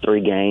last 2 or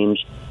 3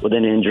 games with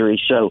an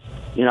injury. So,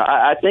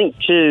 I think,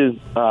 too,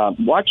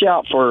 watch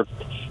out for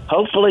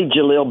hopefully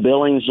Jaleel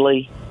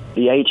Billingsley,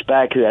 the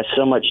H-back who has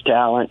so much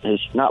talent, has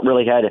not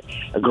really had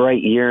a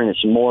great year, and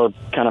it's more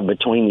kind of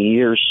between the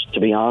years, to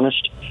be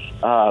honest,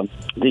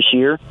 this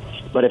year.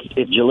 But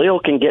if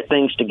Jaleel can get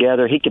things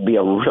together, he could be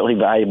a really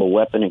valuable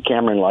weapon, and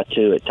Cameron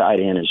Latu at tight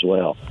end as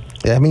well.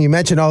 Yeah, you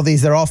mentioned all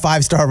these. They're all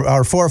 5-star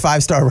or 4 or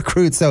 5-star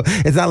recruits. So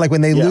it's not like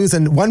when they lose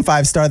one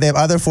 5-star, they have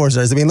other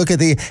 4-stars. Look at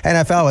the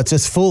NFL. It's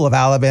just full of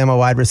Alabama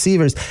wide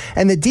receivers.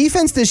 And the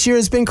defense this year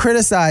has been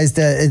criticized.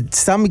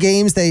 Some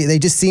games, they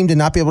just seem to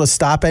not be able to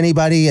stop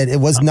anybody. It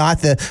was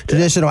not the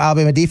traditional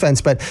Alabama defense.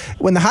 But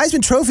when the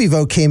Heisman Trophy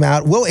vote came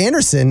out, Will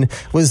Anderson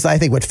was, I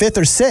think, 5th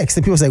or 6th.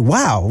 And people say,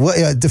 wow,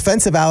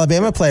 defensive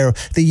Alabama player.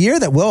 The year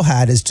that Will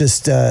had is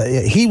just,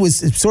 he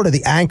was sort of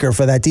the anchor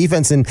for that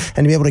defense and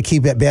to be able to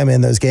keep Bama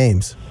in those games.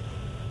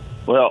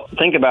 Well,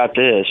 think about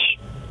this.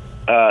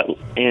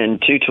 In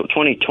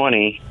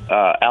 2020,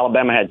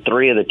 Alabama had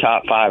 3 of the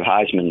top 5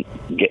 Heisman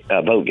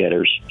vote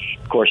getters.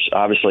 Of course,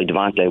 obviously,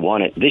 Devontae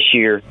won it. This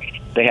year,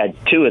 they had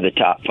 2 of the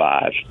top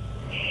 5.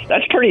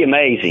 That's pretty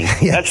amazing.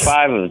 Yes. That's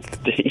 5 of,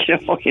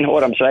 you know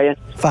what I'm saying?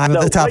 5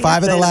 of the top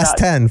 5 of the last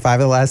 10. 5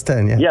 of the last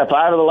 10, yeah. Yeah,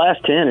 5 of the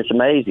last 10. It's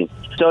amazing.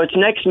 So it's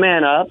next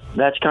man up.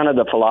 That's kind of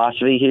the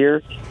philosophy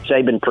here.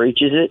 Saban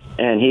preaches it,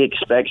 and he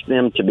expects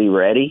them to be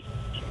ready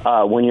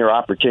when your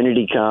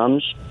opportunity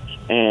comes.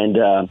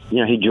 And,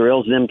 he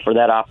drills them for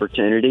that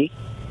opportunity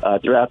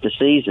throughout the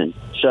season.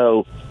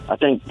 So I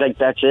think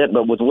that's it.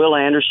 But with Will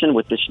Anderson,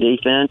 with this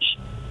defense,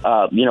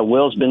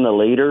 Will's been the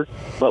leader.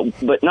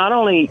 But not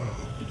only –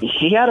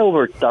 he had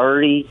over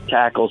 30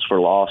 tackles for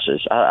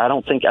losses. I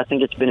think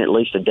it's been at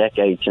least a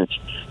decade since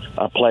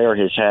a player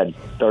has had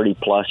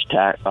 30-plus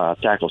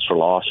tackles for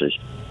losses.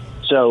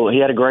 So he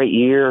had a great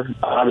year,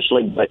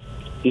 obviously, but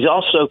he's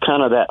also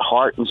kind of that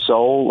heart and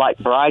soul like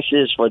Bryce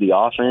is for the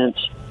offense.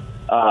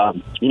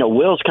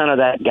 Will's kind of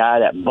that guy,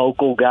 that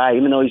vocal guy,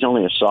 even though he's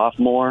only a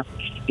sophomore.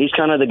 He's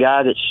kind of the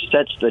guy that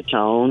sets the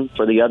tone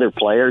for the other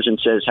players and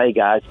says, hey,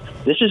 guys,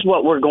 this is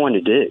what we're going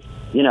to do.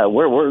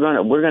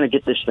 We're going to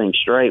get this thing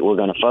straight. We're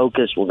going to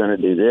focus. We're going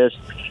to do this.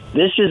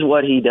 This is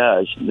what he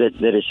does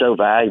that is so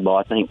valuable,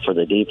 I think, for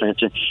the defense.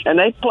 And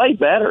they've played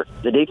better.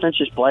 The defense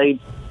has played,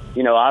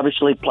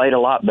 obviously played a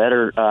lot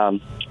better.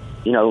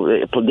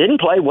 Didn't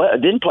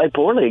play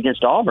poorly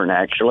against Auburn,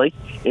 actually,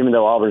 even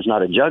though Auburn's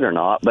not a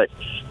juggernaut, but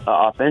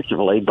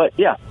offensively. But,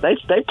 yeah, they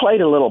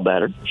played a little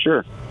better,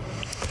 sure.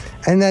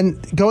 And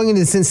then going into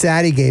the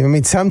Cincinnati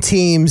game, some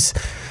teams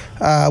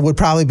would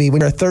probably be, when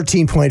they're a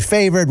 13-point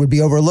favorite, would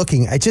be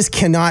overlooking. I just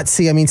cannot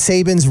see.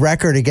 Saban's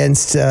record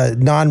against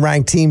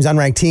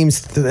unranked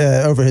teams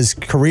over his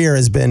career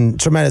has been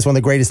tremendous, one of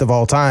the greatest of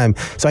all time.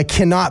 So I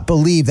cannot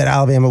believe that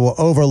Alabama will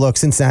overlook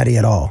Cincinnati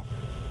at all.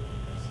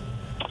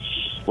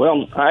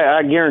 Well,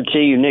 I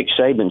guarantee you Nick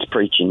Saban's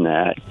preaching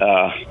that.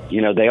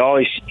 He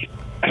always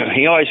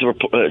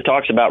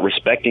talks about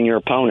respecting your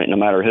opponent no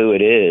matter who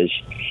it is,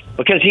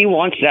 because he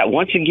wants that.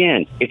 Once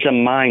again, it's a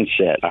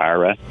mindset,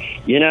 Ira.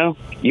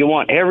 You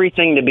want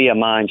everything to be a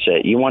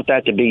mindset. You want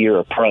that to be your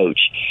approach.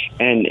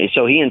 And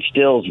so he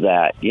instills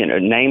that,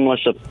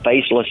 nameless,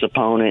 faceless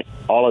opponent,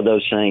 all of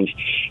those things.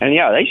 And,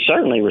 yeah, they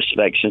certainly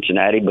respect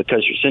Cincinnati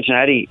because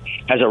Cincinnati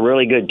has a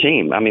really good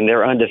team.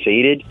 They're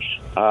undefeated.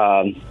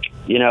 And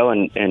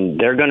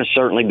they're going to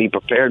certainly be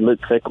prepared.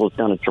 Luke Fickell's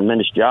done a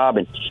tremendous job.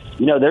 And,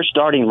 their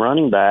starting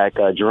running back,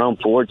 Jerome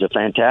Ford's a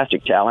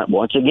fantastic talent.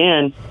 Once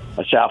again,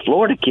 a South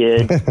Florida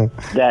kid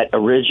that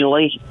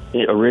originally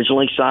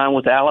signed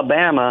with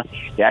Alabama.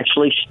 He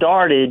actually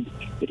started,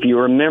 if you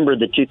remember,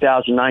 the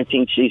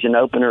 2019 season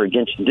opener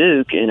against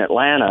Duke in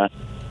Atlanta.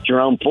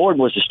 Jerome Ford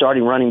was the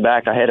starting running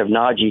back ahead of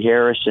Najee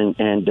Harris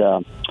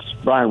and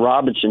Brian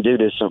Robinson due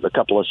to a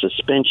couple of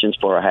suspensions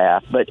for a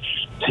half, but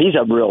he's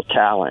a real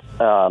talent.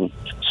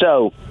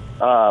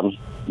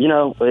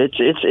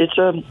 It's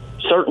a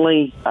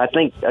certainly, I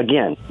think,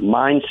 again,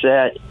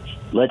 mindset.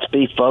 Let's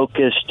be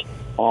focused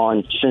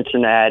on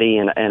Cincinnati,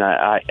 and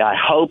I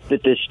hope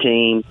that this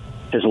team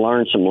has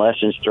learned some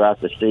lessons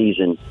throughout the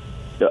season,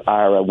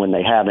 Ira, when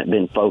they haven't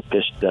been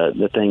focused,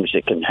 the things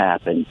that can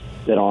happen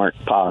that aren't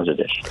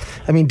positive.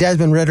 I mean,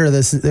 Desmond Ridder,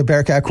 the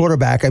Bearcat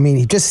quarterback, I mean,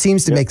 he just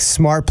seems to make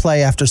smart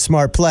play after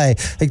smart play.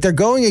 Like, they're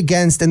going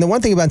against, and the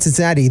one thing about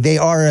Cincinnati, they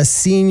are a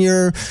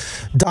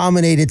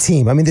senior-dominated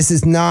team. I mean, this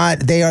is not,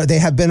 they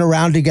have been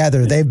around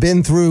together. They've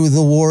been through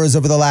the wars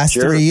over the last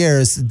 3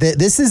 years.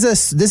 This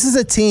is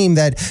a team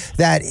that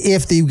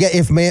if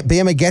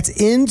Bama gets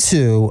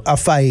into a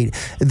fight,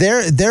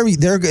 they're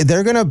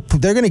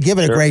gonna give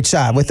it a great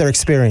shot with their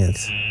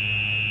experience.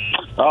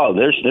 Oh,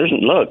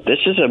 look, this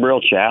is a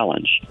real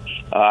challenge.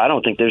 I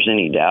don't think there's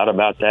any doubt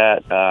about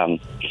that.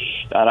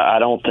 I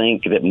don't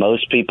think that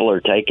most people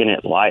are taking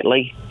it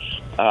lightly.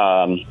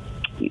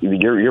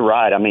 You're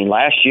right. I mean,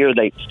 last year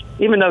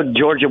even though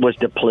Georgia was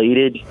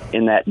depleted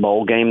in that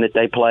bowl game that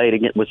they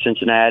played with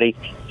Cincinnati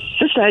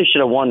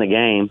should have won the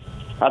game.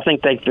 I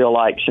think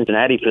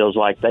Cincinnati feels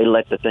like they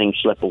let the thing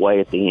slip away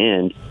at the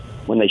end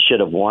when they should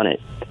have won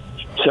it.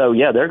 So,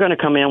 yeah, they're going to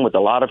come in with a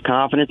lot of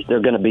confidence.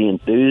 They're going to be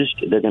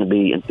enthused. They're going to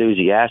be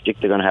enthusiastic.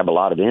 They're going to have a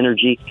lot of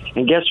energy.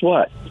 And guess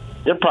what?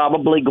 They're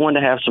probably going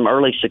to have some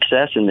early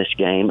success in this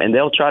game, and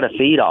they'll try to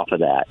feed off of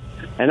that.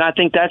 And I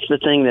think that's the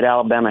thing that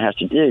Alabama has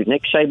to do.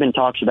 Nick Saban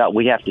talks about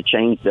we have to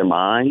change their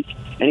minds,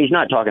 and he's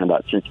not talking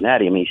about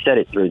Cincinnati. I mean, he said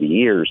it through the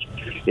years,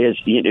 is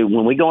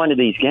when we go into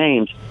these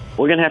games,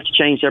 we're going to have to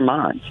change their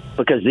minds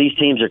because these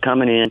teams are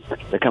coming in.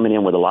 They're coming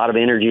in with a lot of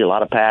energy, a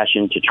lot of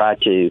passion to try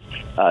to,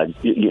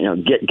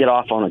 get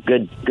off on a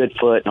good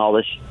foot and all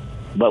this.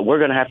 But we're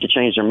going to have to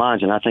change their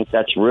minds, and I think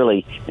that's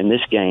really, in this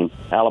game,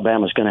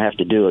 Alabama's going to have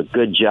to do a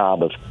good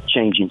job of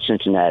changing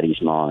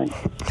Cincinnati's mind.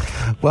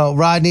 Well,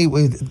 Rodney,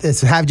 we've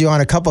had you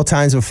on a couple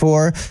times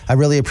before. I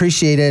really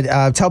appreciate it.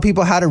 Tell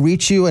people how to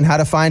reach you and how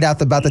to find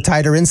out about the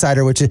Tider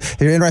Insider, which,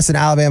 if you're interested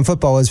in Alabama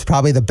football, is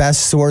probably the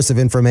best source of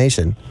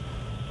information.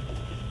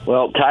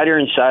 Well,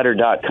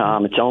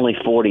 TiderInsider.com. It's only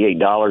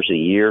 $48 a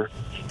year,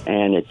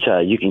 and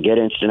you can get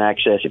instant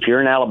access. If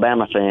you're an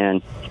Alabama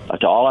fan,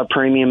 to all our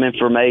premium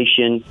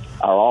information,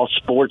 our All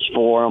Sports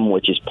Forum,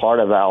 which is part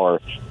of our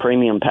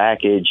premium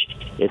package.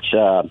 It's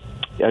a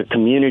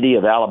community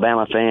of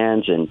Alabama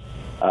fans and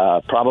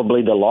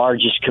probably the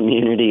largest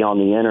community on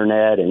the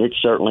internet, and it's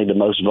certainly the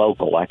most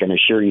vocal, I can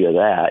assure you of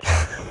that.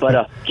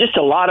 But just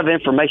a lot of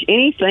information.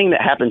 Anything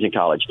that happens in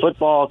college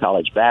football,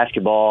 college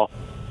basketball,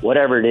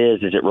 whatever it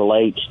is as it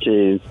relates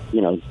to,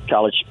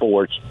 college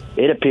sports,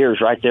 it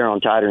appears right there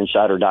on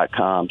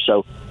TiderInsider.com.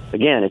 So,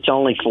 again, it's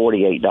only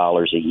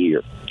 $48 a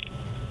year.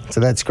 So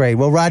that's great.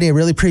 Well, Rodney, I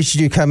really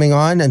appreciate you coming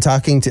on and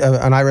talking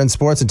on I Run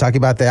Sports and talking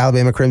about the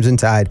Alabama Crimson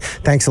Tide.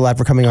 Thanks a lot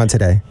for coming on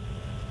today.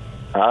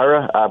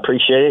 Ira, I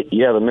appreciate it.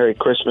 You have a Merry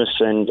Christmas,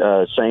 and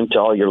same to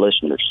all your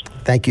listeners.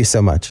 Thank you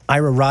so much.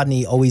 Ira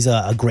Rodney, always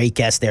a great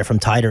guest there from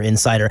Tider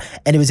Insider.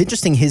 And it was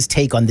interesting, his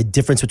take on the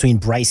difference between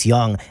Bryce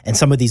Young and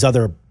some of these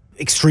other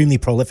extremely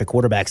prolific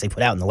quarterbacks they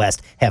put out in the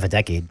last half a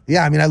decade.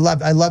 Yeah, I mean, I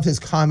love his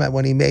comment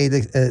when he made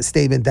a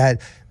statement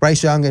that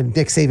Bryce Young and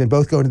Nick Saban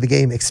both go into the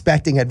game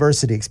expecting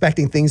adversity,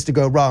 expecting things to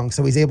go wrong.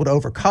 So he's able to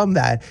overcome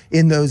that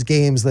in those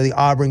games, the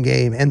Auburn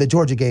game and the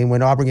Georgia game,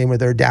 when Auburn game where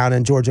they were down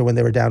and Georgia when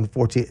they were down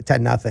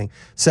 10-0.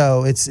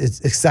 So it's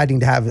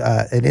exciting to have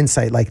an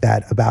insight like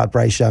that about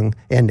Bryce Young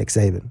and Nick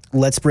Saban.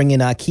 Let's bring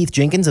in Keith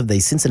Jenkins of the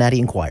Cincinnati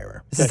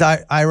Enquirer. This is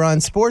Ira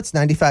on Sports,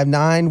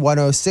 95.9,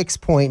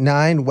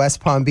 106.9,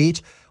 West Palm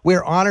Beach.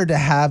 We're honored to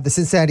have the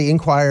Cincinnati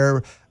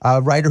Enquirer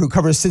writer who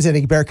covers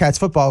Cincinnati Bearcats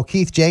football,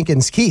 Keith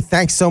Jenkins. Keith,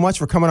 thanks so much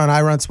for coming on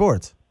Ira on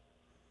Sports.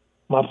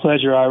 My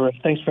pleasure, Ira.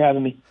 Thanks for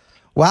having me.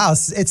 Wow,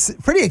 it's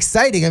pretty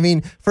exciting. I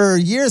mean, for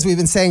years we've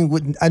been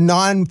saying a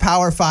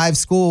non-Power 5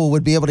 school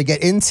would be able to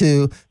get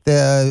into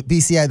the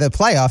BCI, the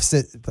playoff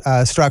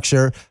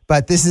structure,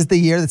 but this is the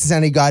year that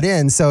Cincinnati got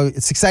in. So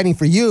it's exciting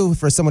for you,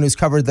 for someone who's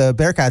covered the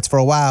Bearcats for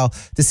a while,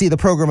 to see the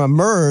program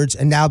emerge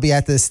and now be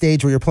at the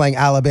stage where you're playing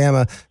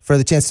Alabama for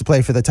the chance to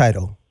play for the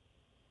title.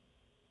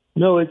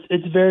 No,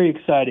 it's very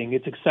exciting.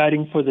 It's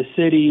exciting for the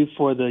city,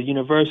 for the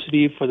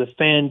university, for the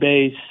fan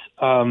base.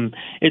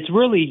 It's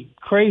really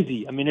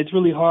crazy. I mean, it's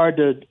really hard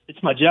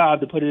it's my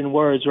job to put it in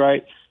words,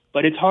 right?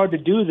 But it's hard to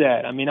do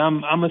that. I mean,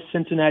 I'm a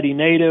Cincinnati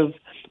native.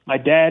 My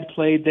dad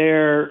played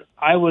there.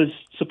 I was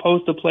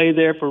supposed to play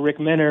there for Rick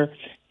Minner.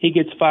 He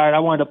gets fired. I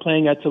wound up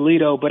playing at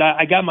Toledo, but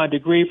I got my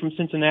degree from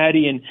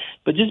Cincinnati.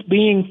 But just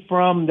being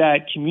from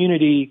that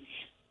community,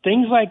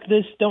 things like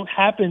this don't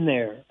happen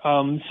there.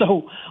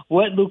 So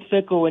what Luke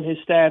Fickell and his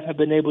staff have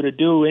been able to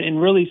do in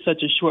really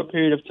such a short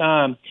period of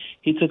time,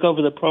 he took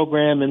over the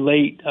program in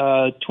late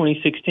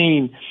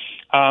 2016.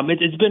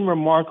 It's been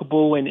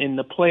remarkable in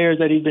the players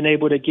that he's been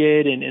able to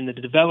get and the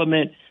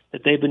development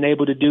that they've been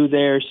able to do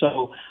there.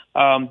 So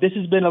this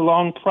has been a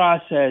long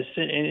process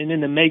and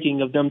in the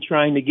making of them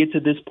trying to get to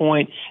this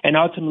point and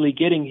ultimately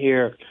getting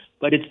here.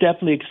 But it's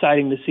definitely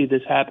exciting to see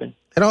this happen.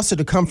 And also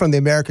to come from the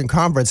American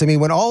Conference. I mean,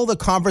 when all the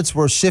conference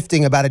were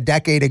shifting about a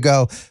decade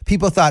ago,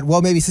 people thought,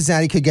 well, maybe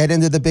Cincinnati could get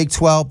into the Big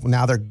 12.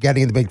 Now they're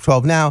getting the Big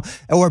 12 now,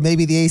 or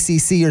maybe the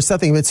ACC or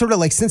something. But it's sort of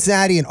like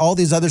Cincinnati and all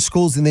these other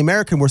schools in the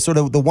American were sort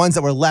of the ones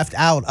that were left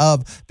out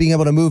of being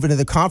able to move into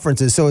the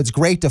conferences. So it's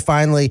great to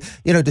finally,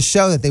 to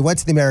show that they went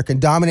to the American,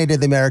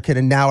 dominated the American,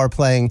 and now are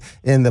playing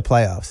in the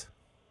playoffs.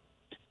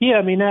 Yeah,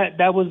 I mean,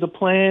 that was the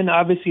plan.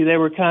 Obviously, they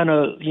were kind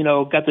of,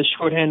 got the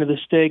short end of the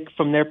stick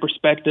from their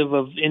perspective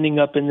of ending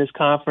up in this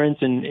conference,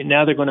 and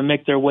now they're going to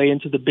make their way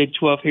into the Big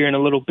 12 here in a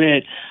little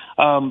bit.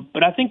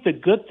 But I think the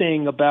good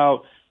thing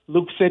about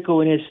Luke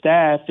Fickell and his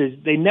staff is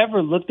they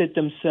never looked at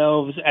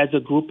themselves as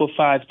a Group of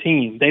 5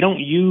 team. They don't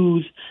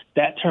use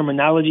that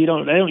terminology. They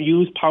don't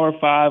use Power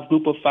 5,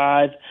 Group of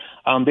 5.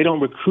 They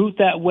don't recruit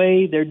that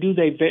way. They do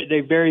their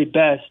very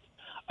best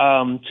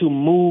to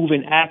move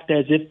and act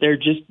as if they're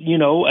just,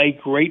 a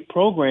great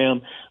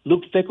program.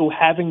 Luke Fickell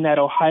having that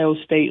Ohio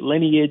State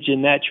lineage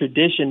and that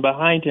tradition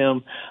behind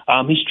him,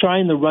 he's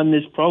trying to run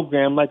this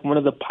program like one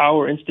of the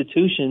power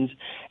institutions,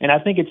 and I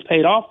think it's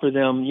paid off for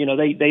them.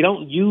 They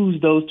don't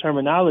use those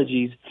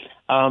terminologies,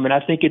 and I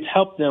think it's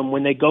helped them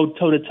when they go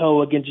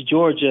toe-to-toe against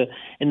Georgia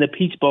in the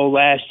Peach Bowl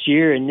last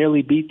year and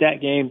nearly beat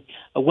that game,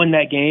 win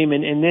that game,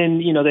 and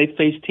then, they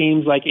face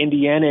teams like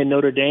Indiana and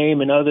Notre Dame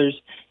and others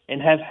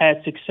and have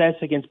had success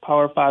against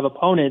Power 5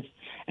 opponents.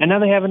 And now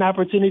they have an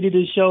opportunity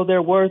to show their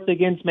worth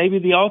against maybe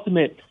the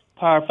ultimate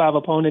Power 5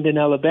 opponent in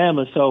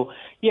Alabama. So,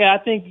 yeah,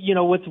 I think,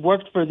 what's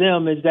worked for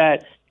them is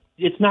that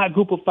it's not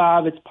Group of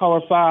 5, it's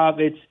Power 5.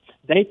 It's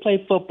they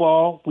play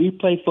football, we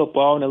play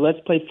football, and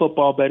let's play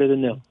football better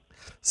than them.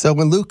 So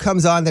when Luke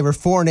comes on, they were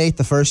 4-8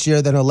 the first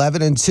year, then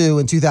 11-2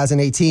 in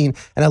 2018,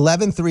 and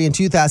 11-3 in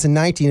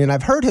 2019. And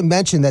I've heard him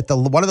mention that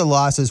one of the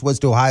losses was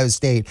to Ohio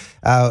State,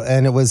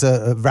 and it was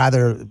a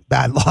rather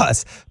bad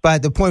loss.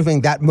 But the point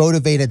being,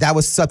 that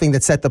was something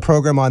that set the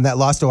program on, that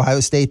loss to Ohio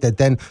State, that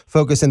then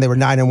focused, and they were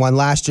 9-1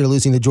 last year,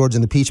 losing to Georgia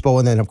in the Peach Bowl,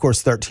 and then, of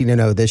course,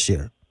 13-0 this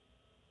year.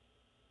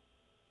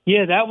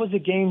 Yeah, that was a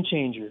game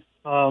changer.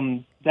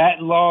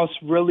 That loss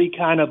really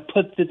kind of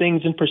put the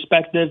things in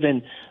perspective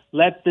and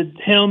let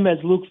him as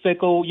Luke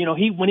Fickell,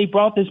 when he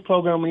brought this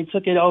program, when he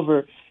took it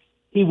over,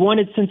 he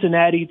wanted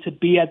Cincinnati to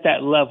be at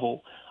that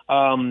level,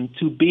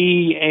 to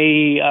be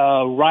a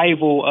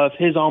rival of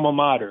his alma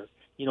mater.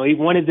 He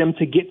wanted them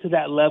to get to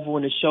that level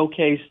and to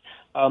showcase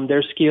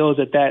their skills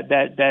at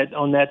that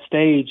on that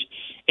stage.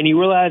 And he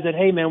realized that,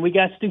 hey, man, we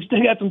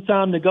still got some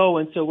time to go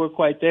until we're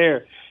quite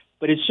there.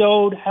 But it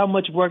showed how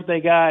much work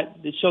they got.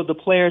 It showed the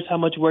players how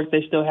much work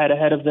they still had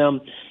ahead of them.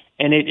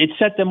 And it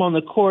set them on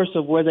the course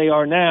of where they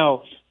are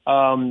now.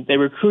 They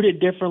recruited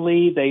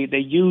differently. They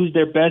used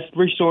their best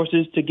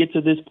resources to get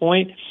to this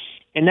point.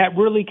 And that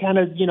really kind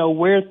of,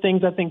 where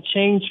things, I think,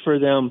 changed for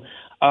them.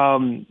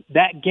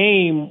 That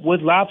game was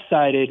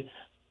lopsided.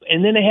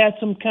 And then they had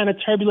some kind of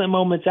turbulent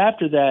moments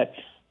after that.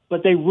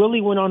 But they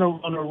really went on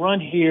a run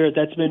here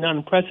that's been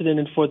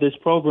unprecedented for this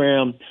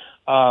program.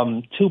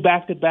 2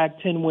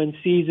 back-to-back 10-win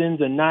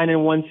seasons, a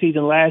 9-1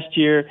 season last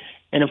year,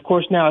 and of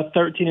course now a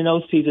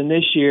 13-0 season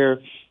this year.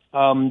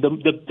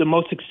 The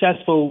most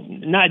successful,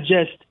 not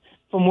just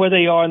from where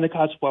they are in the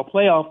college football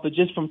playoff, but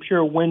just from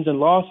pure wins and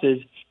losses,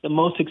 the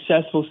most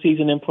successful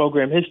season in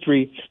program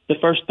history, the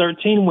first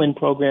 13-win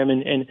program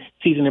in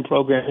season in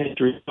program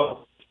history.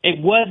 So it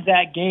was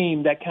that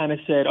game that kind of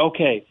said,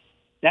 okay,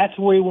 that's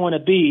where we want to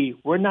be.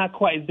 We're not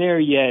quite there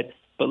yet,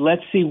 but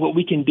let's see what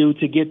we can do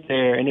to get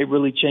there, and it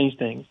really changed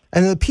things.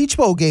 And the Peach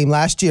Bowl game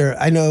last year,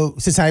 I know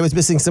Cincinnati was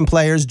missing some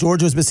players,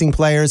 Georgia was missing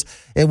players.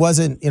 It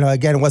wasn't,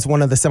 again, it was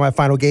one of the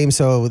semifinal games,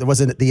 so there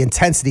wasn't the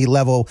intensity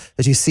level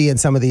that you see in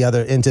some of the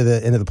other into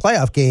the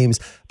playoff games.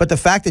 But the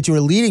fact that you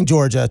were leading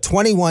Georgia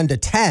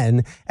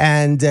 21-10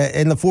 and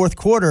in the fourth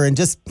quarter and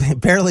just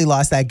barely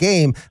lost that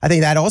game, I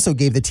think that also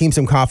gave the team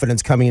some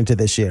confidence coming into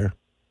this year.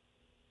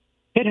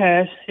 It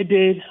has. It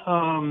did.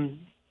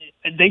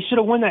 They should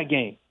have won that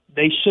game.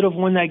 They should have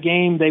won that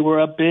game. They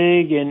were up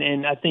big,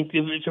 and I think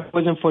if it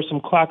wasn't for some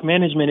clock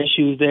management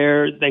issues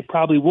there, they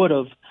probably would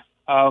have.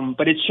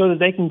 But it showed that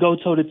they can go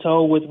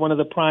toe-to-toe with one of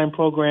the prime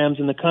programs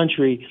in the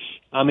country.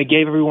 It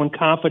gave everyone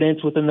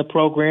confidence within the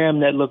program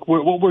that, look,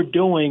 what we're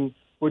doing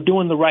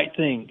the right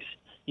things.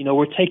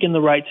 We're taking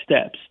the right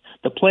steps.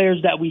 The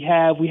players that we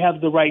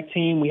have the right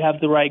team, we have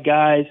the right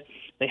guys,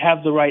 they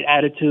have the right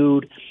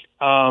attitude.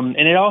 And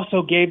it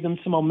also gave them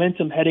some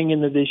momentum heading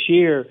into this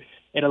year.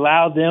 It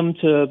allowed them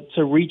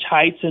to reach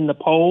heights in the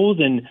polls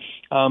and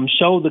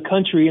show the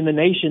country and the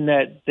nation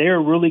that they're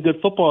a really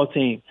good football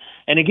team.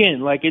 And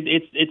again,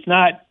 it's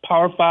not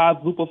Power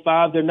 5, Group of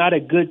 5. They're not a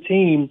good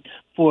team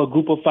for a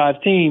Group of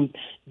 5 team.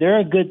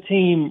 They're a good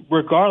team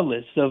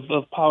regardless of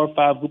Power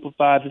 5, Group of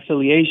 5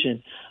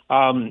 affiliation.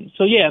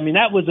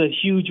 That was a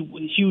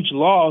huge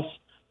loss,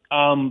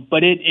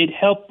 but it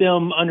helped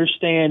them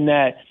understand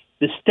that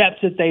the steps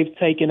that they've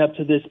taken up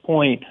to this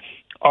point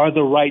are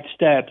the right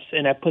steps,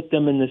 and that put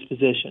them in this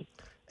position.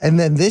 And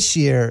then this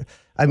year,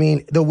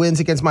 the wins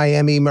against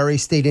Miami, Murray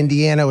State,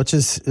 Indiana, which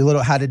is a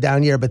little had a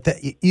down year, but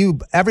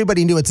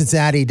everybody knew at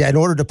Cincinnati that in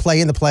order to play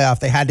in the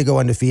playoff, they had to go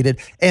undefeated,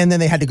 and then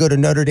they had to go to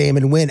Notre Dame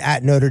and win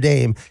at Notre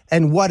Dame.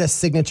 And what a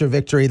signature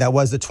victory that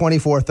was, the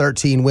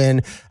 24-13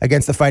 win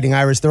against the Fighting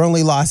Irish, their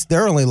only loss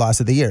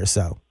of the year.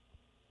 So.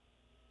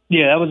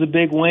 Yeah, that was a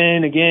big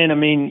win. Again, I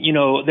mean,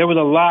 there was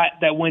a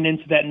lot that went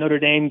into that Notre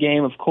Dame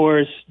game. Of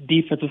course,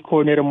 defensive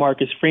coordinator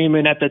Marcus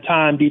Freeman, at the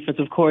time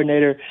defensive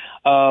coordinator,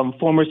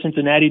 former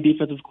Cincinnati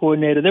defensive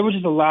coordinator. There was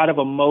just a lot of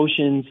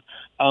emotions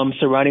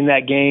surrounding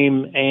that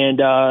game,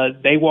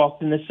 and they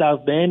walked into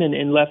South Bend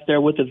and left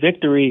there with a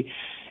victory.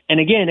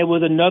 And again, it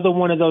was another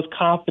one of those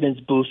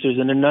confidence boosters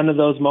and none of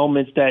those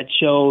moments that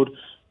showed,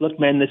 look,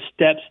 man, the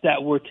steps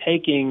that we're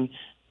taking,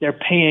 they're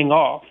paying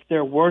off.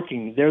 They're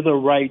working. They're the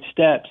right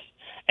steps.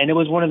 And it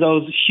was one of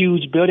those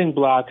huge building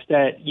blocks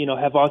that,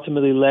 have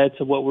ultimately led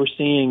to what we're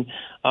seeing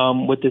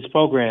with this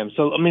program.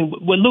 So, I mean,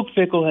 what Luke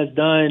Fickell has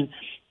done,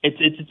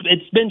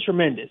 it's been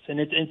tremendous. And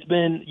it's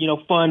been,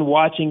 fun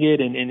watching it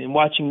and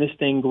watching this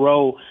thing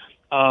grow.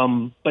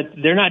 But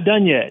they're not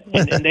done yet.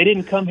 And they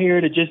didn't come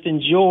here to just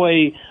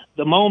enjoy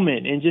the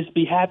moment and just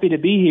be happy to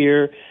be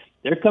here.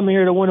 They're coming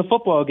here to win a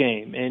football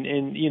game.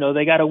 And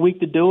they got a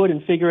week to do it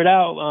and figure it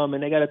out.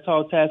 And they got a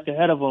tall task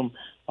ahead of them.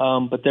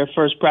 But their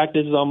first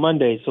practice is on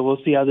Monday, so we'll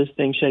see how this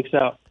thing shakes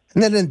out.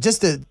 And then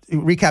just to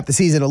recap the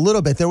season a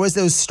little bit, there was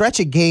those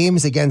stretch of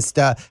games against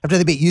after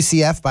they beat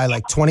UCF by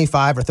like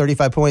 25 or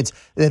 35 points.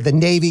 The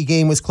Navy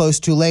game was close,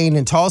 Tulane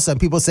and Tulsa, and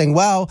people saying,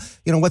 well,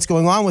 what's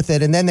going on with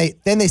it? And then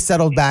they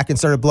settled back and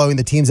started blowing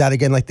the teams out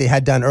again like they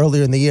had done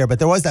earlier in the year. But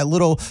there was that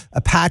little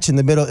patch in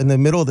the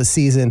middle of the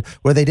season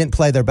where they didn't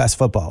play their best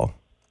football.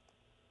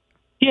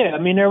 Yeah, I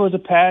mean, there was a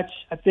patch.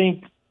 I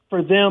think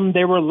for them,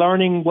 they were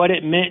learning what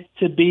it meant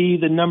to be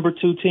the number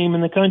 2 team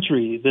in the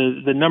country,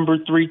 the number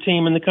 3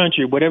 team in the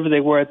country, whatever they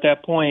were at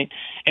that point,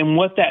 and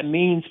what that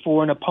means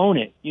for an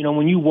opponent.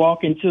 When you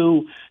walk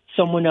into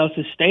someone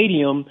else's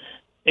stadium,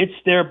 it's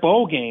their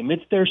bowl game.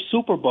 It's their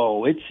Super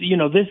Bowl. It's,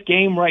 this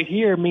game right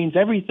here means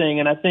everything.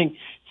 And I think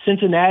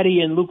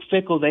Cincinnati and Luke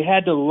Fickell, they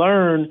had to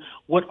learn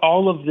what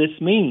all of this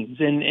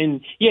means.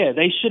 And yeah,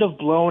 they should have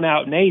blown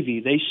out Navy.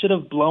 They should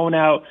have blown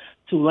out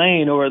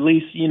Tulane, or at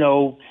least,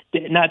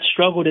 not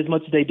struggled as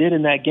much as they did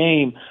in that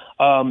game.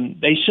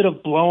 They should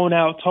have blown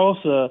out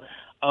Tulsa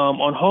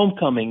on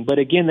homecoming. But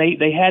again,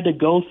 they had to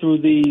go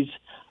through these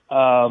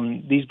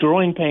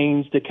growing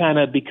pains to kind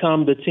of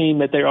become the team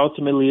that they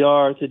ultimately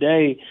are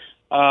today.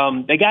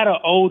 They got an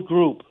old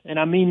group, and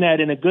I mean that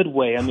in a good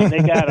way. I mean,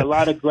 they got a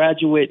lot of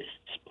graduate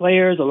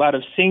players, a lot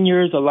of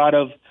seniors, a lot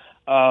of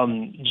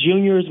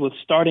juniors with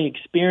starting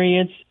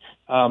experience.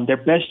 Their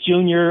best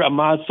junior,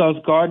 Ahmad Sauce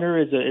Gardner,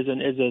 is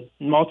a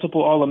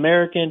multiple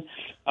All-American.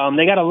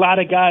 They got a lot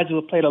of guys who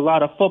have played a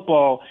lot of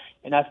football,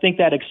 and I think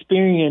that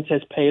experience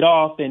has paid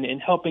off in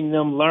helping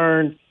them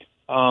learn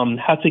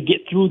how to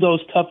get through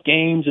those tough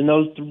games and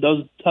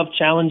those tough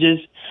challenges.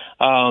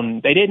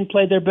 They didn't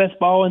play their best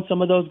ball in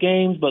some of those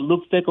games, but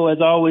Luke Fickell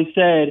has always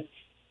said,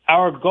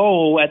 our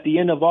goal at the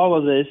end of all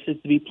of this is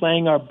to be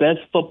playing our best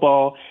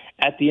football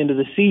at the end of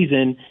the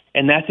season,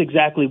 and that's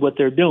exactly what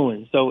they're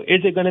doing. So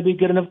is it going to be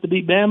good enough to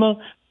beat Bama?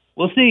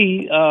 We'll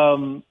see,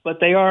 but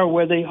they are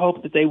where they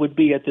hoped that they would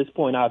be at this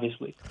point,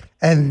 obviously.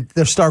 And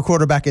their star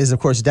quarterback is, of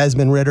course,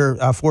 Desmond Ridder,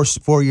 a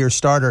four-year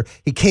starter.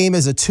 He came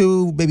as a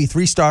 2, maybe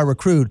 3-star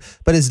recruit,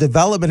 but his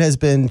development has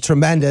been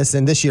tremendous.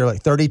 And this year,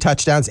 like 30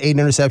 touchdowns, 8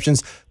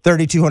 interceptions,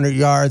 3,200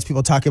 yards.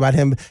 People talking about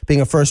him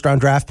being a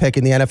first-round draft pick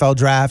in the NFL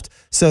draft.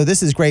 So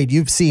this is great.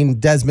 You've seen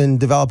Desmond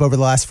develop over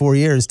the last 4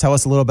 years. Tell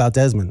us a little about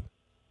Desmond.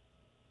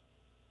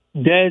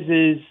 Dez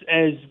is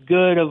as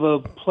good of a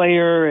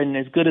player and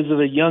as good as of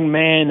a young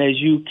man as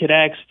you could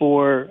ask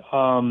for,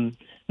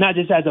 not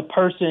just as a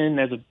person,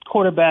 as a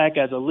quarterback,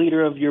 as a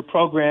leader of your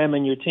program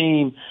and your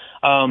team.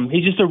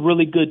 He's just a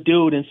really good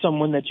dude and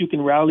someone that you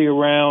can rally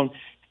around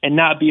and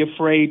not be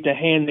afraid to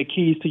hand the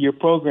keys to your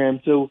program.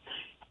 So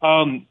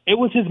it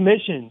was his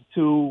mission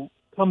to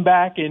come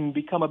back and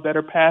become a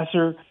better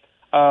passer,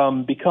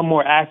 become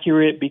more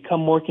accurate, become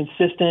more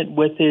consistent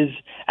with his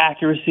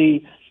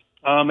accuracy.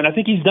 And I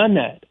think he's done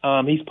that.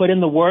 He's put in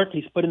the work,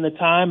 he's put in the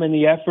time and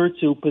the effort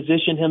to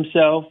position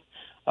himself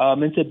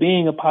into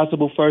being a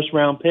possible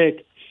first-round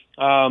pick.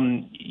 I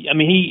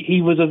mean,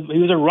 he was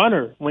a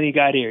runner when he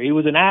got here. He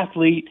was an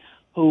athlete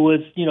who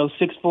was,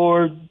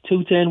 6'4",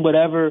 210,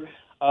 whatever,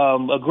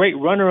 a great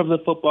runner of the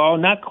football,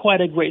 not quite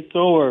a great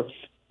thrower,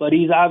 but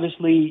he's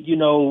obviously,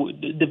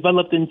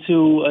 developed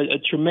into a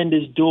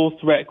tremendous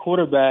dual-threat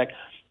quarterback.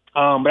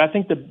 But I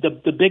think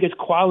the biggest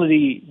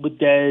quality with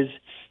Dez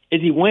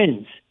is he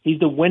wins. He's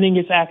the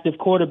winningest active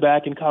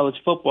quarterback in college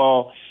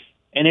football,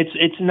 and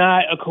it's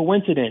not a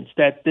coincidence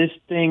that this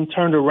thing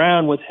turned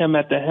around with him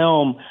at the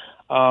helm.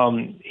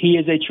 He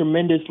is a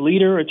tremendous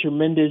leader, a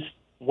tremendous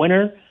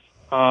winner,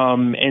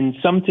 and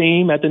some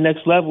team at the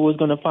next level is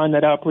going to find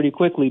that out pretty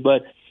quickly.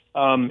 But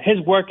his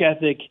work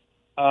ethic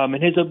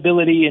and his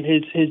ability and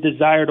his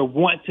desire to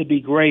want to be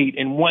great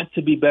and want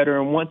to be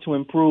better and want to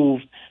improve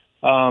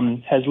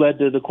has led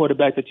to the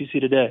quarterback that you see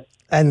today.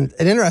 And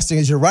interesting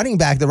is the running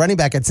back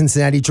at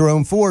Cincinnati,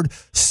 Jerome Ford,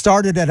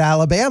 started at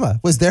Alabama,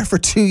 was there for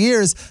 2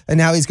 years, and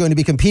now he's going to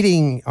be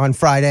competing on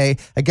Friday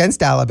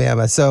against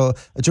Alabama. So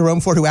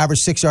Jerome Ford, who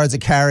averaged 6 yards a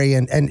carry,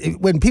 and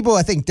when people,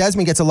 I think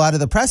Desmond gets a lot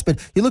of the press, but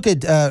you look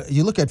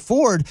at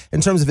Ford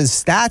in terms of his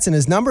stats and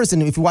his numbers,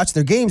 and if you watch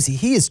their games,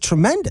 he is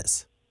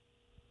tremendous.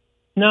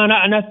 No,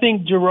 and I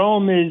think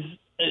Jerome is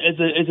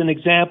an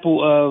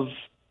example of,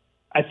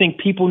 I think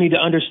people need to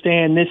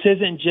understand this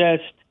isn't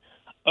just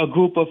a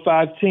group of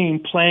 5 team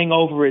playing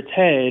over its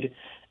head.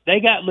 They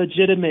got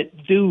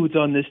legitimate dudes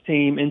on this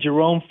team, and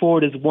Jerome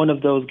Ford is one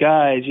of those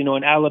guys. You know,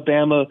 an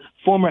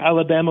former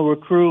Alabama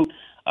recruit,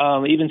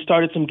 even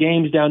started some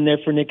games down there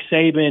for Nick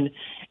Saban.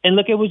 And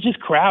look, it was just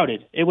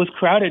crowded. It was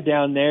crowded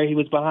down there. He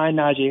was behind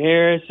Najee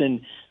Harris,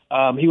 and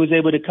he was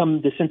able to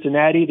come to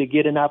Cincinnati to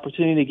get an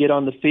opportunity to get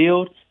on the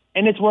field,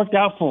 and it's worked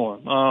out for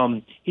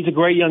him. He's a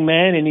great young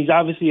man, and he's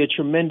obviously a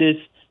tremendous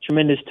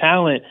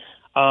talent.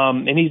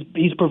 And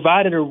he's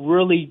provided a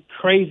really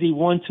crazy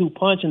 1-2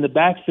 punch in the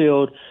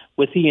backfield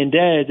with he and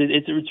Dez.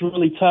 It's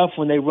really tough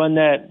when they run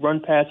that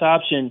run-pass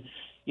option.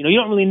 You know, you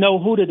don't really know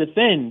who to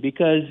defend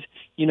because,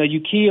 you know,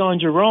 you key on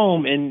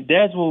Jerome and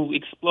Dez will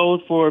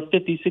explode for a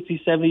 50,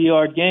 60,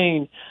 70-yard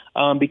gain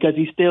because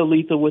he's still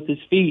lethal with his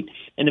feet.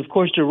 And, of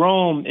course,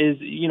 Jerome is,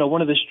 you know,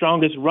 one of the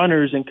strongest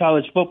runners in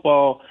college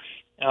football.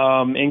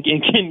 And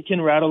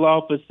can rattle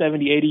off a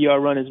 70,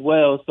 80-yard run as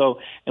well. So,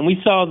 and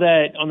we saw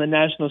that on the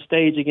national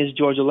stage against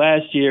Georgia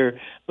last year.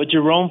 But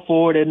Jerome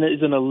Ford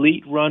is an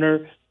elite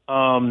runner,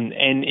 and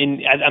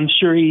I'm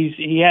sure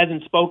he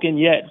hasn't spoken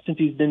yet since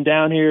he's been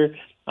down here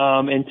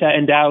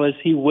in Dallas.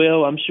 He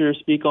will, I'm sure,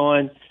 speak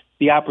on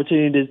the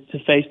opportunity to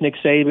face Nick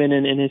Saban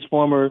and his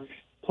former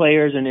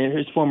players and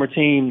his former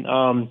team.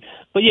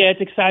 But yeah,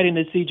 it's exciting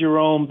to see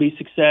Jerome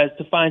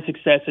find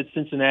success at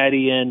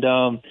Cincinnati, and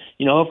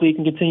you know, hopefully he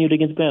can continue it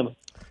against Bama.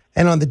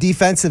 And on the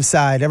defensive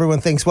side,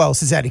 everyone thinks, well,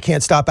 Cincinnati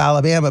can't stop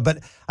Alabama. But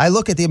I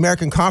look at the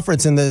American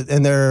Conference in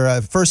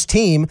their first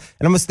team,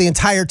 and almost the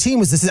entire team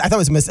was this. I thought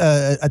it was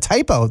a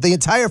typo. The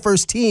entire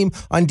first team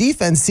on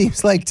defense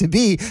seems like to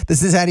be the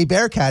Cincinnati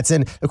Bearcats.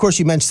 And of course,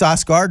 you mentioned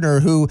Sauce Gardner,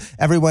 who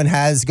everyone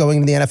has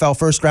going to the NFL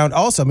first round.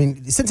 Also, I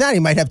mean, Cincinnati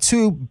might have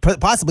 2,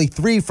 possibly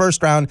 3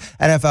 first round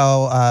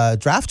NFL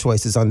draft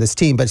choices on this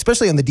team. But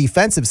especially on the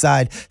defensive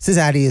side,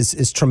 Cincinnati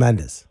is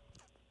tremendous.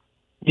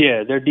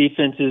 Yeah, their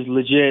defense is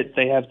legit.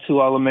 They have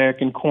 2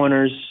 All-American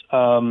corners.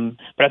 But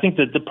I think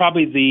that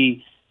probably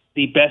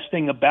the best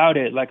thing about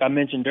it, like I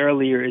mentioned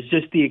earlier, is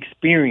just the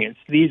experience.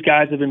 These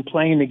guys have been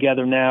playing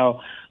together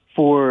now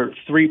for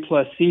 3+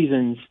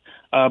 seasons.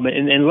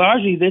 And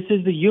largely this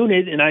is the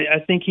unit, and I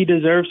think he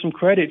deserves some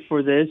credit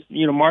for this.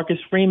 You know, Marcus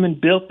Freeman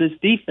built this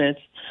defense,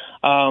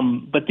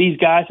 but these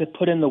guys have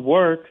put in the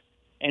work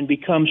and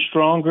become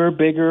stronger,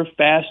 bigger,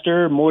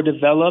 faster, more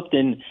developed,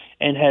 and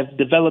have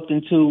developed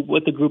into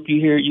what the group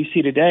you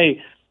see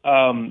today.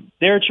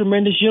 They're a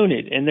tremendous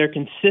unit, and they're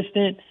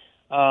consistent,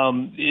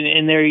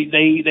 and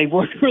they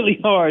work really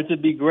hard to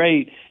be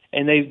great.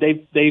 And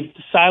they've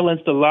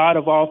silenced a lot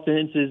of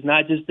offenses,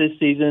 not just this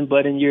season,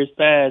 but in years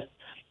past.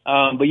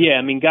 But yeah,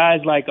 I mean, guys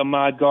like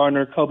Ahmad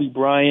Gardner, Kobe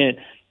Bryant,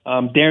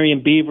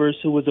 Darian Beavers,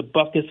 who was a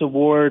Butkus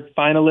Award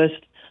finalist,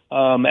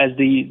 as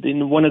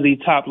one of the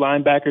top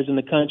linebackers in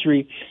the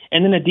country,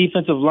 and then a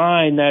defensive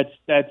line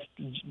that's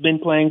been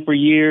playing for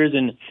years,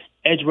 and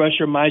edge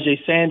rusher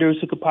Myjai Sanders,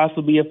 who could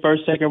possibly be a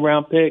first, second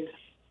round pick.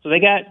 So they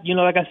got, you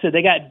know, like I said,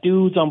 they got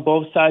dudes on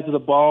both sides of the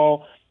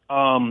ball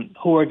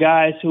who are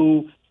guys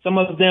who some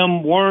of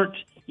them weren't,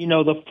 you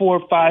know, the 4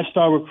 or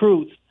 5-star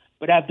recruits,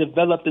 but have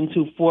developed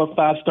into 4 or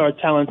 5-star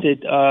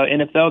talented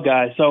NFL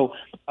guys. So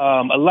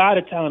a lot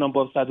of talent on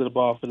both sides of the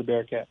ball for the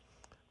Bearcats.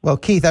 Well,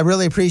 Keith, I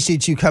really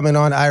appreciate you coming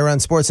on Ira on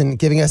Sports and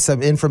giving us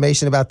some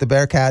information about the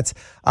Bearcats.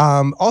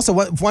 Also,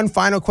 one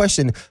final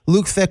question.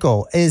 Luke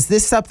Fickell, is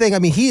this something, I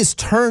mean, he is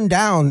turned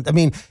down. I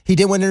mean, he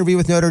did one interview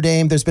with Notre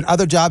Dame. There's been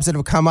other jobs that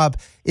have come up.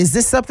 Is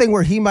this something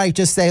where he might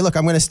just say, look,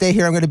 I'm going to stay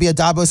here. I'm going to be a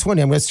Dabo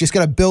Swinney. I'm just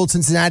going to build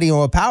Cincinnati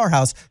into a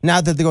powerhouse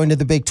now that they're going to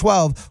the Big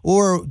 12?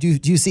 Or do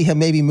you see him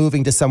maybe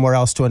moving to somewhere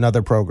else to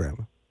another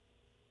program?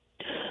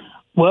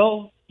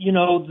 Well, you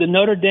know, the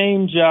Notre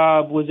Dame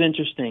job was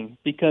interesting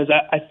because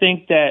I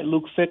think that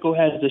Luke Fickell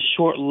has a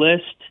short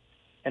list,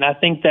 and I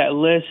think that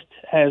list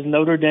has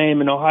Notre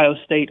Dame and Ohio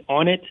State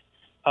on it.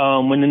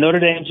 When the Notre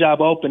Dame job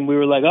opened, we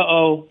were like,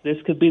 uh-oh, this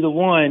could be the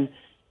one.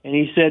 And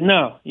he said,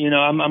 no, you know,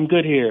 I'm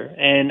good here.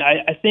 And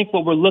I think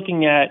what we're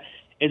looking at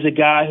is a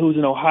guy who's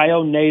an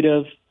Ohio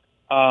native,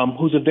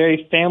 who's a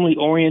very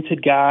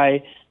family-oriented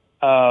guy.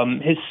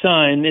 His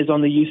son is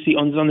on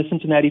the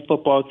Cincinnati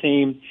football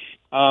team.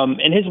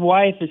 And his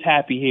wife is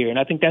happy here, and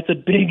I think that's a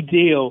big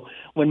deal.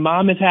 When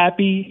mom is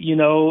happy, you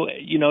know,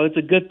 it's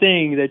a good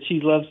thing that she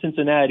loves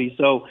Cincinnati.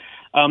 So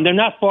they're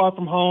not far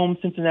from home.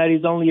 Cincinnati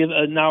is only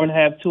an hour and a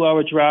half,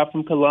 2-hour drive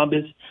from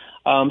Columbus.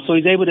 So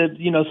he's able to,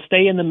 you know,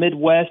 stay in the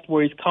Midwest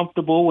where he's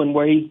comfortable and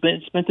where he's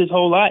spent his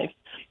whole life.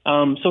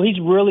 So he's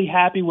really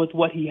happy with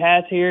what he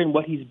has here and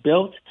what he's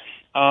built.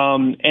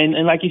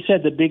 And like you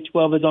said, the Big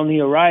 12 is on the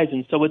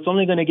horizon, so it's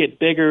only going to get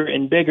bigger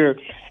and bigger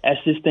as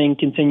this thing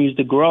continues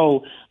to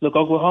grow. Look,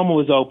 Oklahoma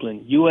was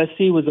open,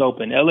 USC was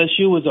open,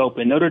 LSU was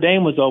open, Notre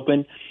Dame was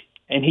open,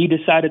 and he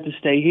decided to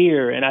stay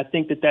here. And I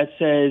think that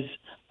says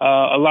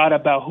a lot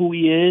about who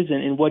he is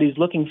and what he's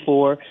looking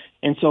for.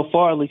 And so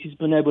far, at least, he's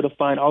been able to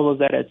find all of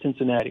that at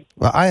Cincinnati.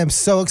 Well, I am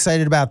so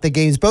excited about the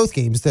games, both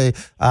games, the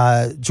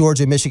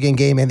Georgia-Michigan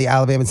game and the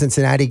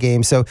Alabama-Cincinnati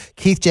game. So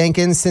Keith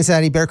Jenkins,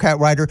 Cincinnati Bearcat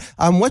writer,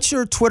 what's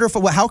your Twitter?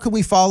 How can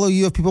we follow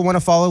you if people want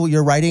to follow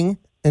your writing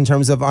in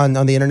terms of on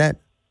the internet?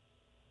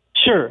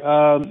 Sure.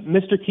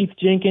 Mr. Keith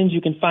Jenkins,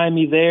 you can find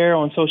me there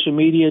on social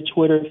media,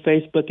 Twitter,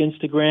 Facebook,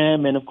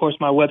 Instagram, and, of course,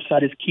 my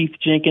website is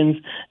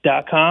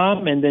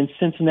keithjenkins.com, and then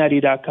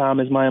Cincinnati.com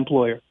is my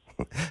employer.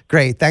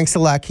 Great. Thanks a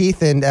lot,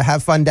 Keith, and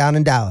have fun down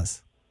in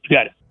Dallas. You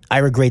got it.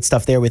 Ira, great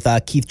stuff there with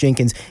Keith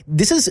Jenkins.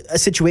 This is a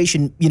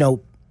situation,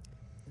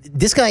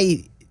 this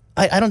guy,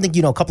 I don't think,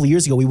 a couple of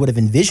years ago we would have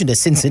envisioned a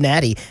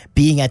Cincinnati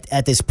being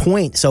at this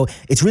point. So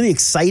it's really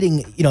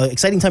exciting,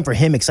 exciting time for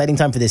him, exciting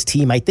time for this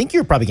team. I think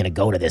you're probably going to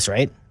go to this,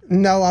 right?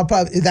 No,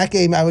 that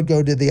game I would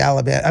go to the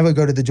Alabama. I would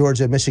go to the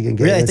Georgia-Michigan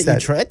game. Really, I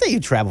thought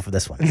you'd travel for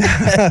this one.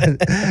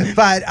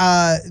 But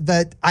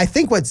I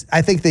think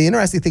the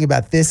interesting thing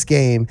about this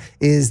game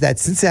is that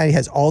Cincinnati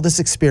has all this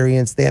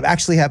experience. They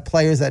actually have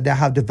players that now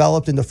have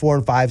developed into 4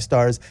 and 5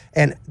 stars.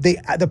 And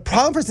the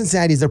problem for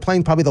Cincinnati is they're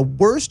playing probably the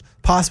worst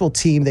possible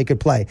team they could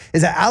play.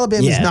 Is that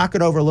Alabama is not going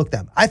to overlook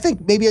them. I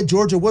think maybe a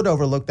Georgia would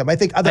overlook them. I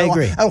think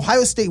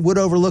Ohio State would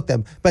overlook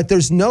them. But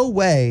there's no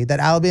way that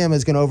Alabama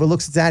is going to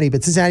overlook Cincinnati.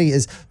 But Cincinnati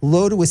is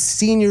loaded with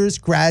seniors,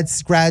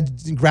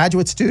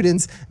 graduate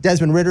students.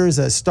 Desmond Ridder is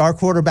a star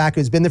quarterback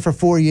who's been there for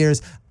 4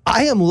 years.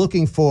 I am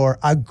looking for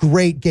a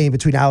great game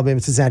between Alabama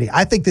and Cincinnati.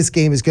 I think this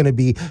game is going to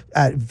be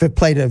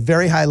played at a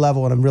very high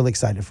level, and I'm really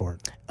excited for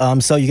it.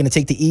 So you're going to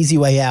take the easy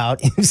way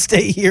out,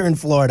 stay here in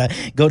Florida,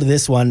 go to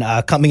this one,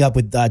 coming up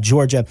with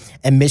Georgia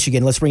and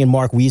Michigan. Let's bring in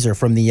Mark Weezer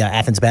from the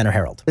Athens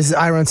Banner-Herald. This is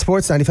Ira on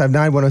Sports, 95.9,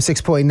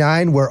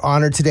 106.9. We're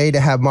honored today to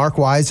have Mark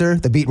Weezer,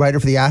 the beat writer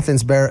for the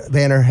Athens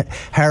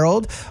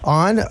Banner-Herald,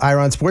 on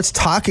Ira on Sports,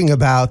 talking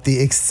about the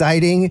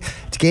exciting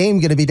game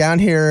going to be down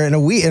here in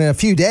a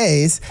few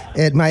days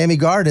at Miami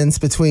Gardens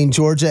between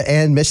Georgia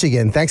and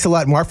Michigan. Thanks a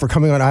lot, Mark, for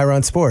coming on Ira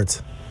on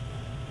Sports.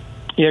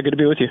 Yeah, good to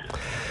be with you.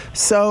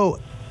 So,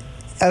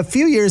 a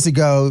few years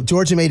ago,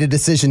 Georgia made a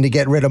decision to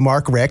get rid of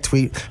Mark Richt.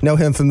 We know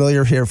him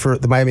familiar here for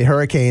the Miami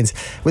Hurricanes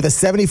with a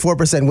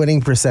 74% winning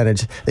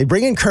percentage. They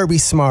bring in Kirby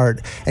Smart,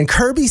 and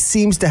Kirby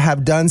seems to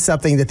have done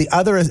something that the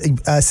other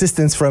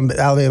assistants from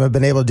Alabama have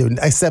been able to do,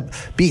 except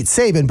beat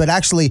Saban, but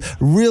actually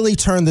really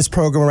turn this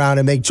program around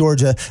and make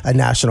Georgia a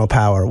national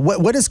power.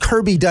 What has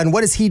Kirby done?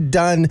 What has he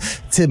done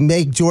to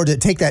make Georgia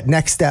take that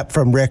next step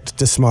from Richt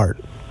to Smart?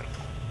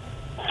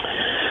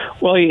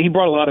 Well, he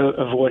brought a lot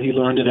of what he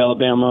learned at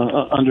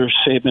Alabama under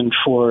Saban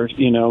for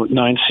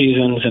 9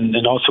 seasons,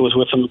 and also was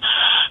with him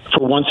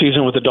for 1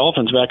 season with the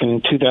Dolphins back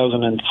in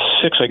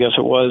 2006, I guess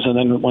it was, and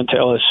then went to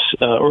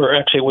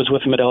was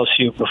with him at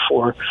LSU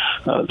before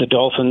the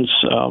Dolphins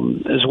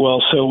as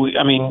well. So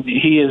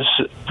he is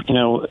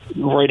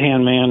right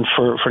hand man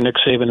for Nick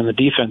Saban in the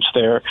defense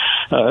there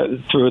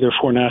through their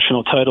 4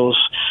 national titles,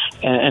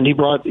 and he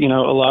brought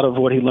a lot of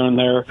what he learned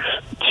there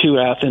to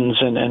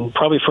Athens, and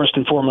probably first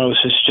and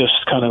foremost is just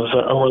kind of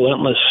a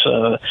relentless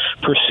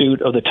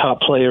pursuit of the top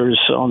players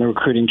on the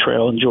recruiting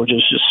trail. And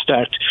Georgia's just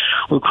stacked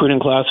recruiting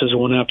classes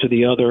one after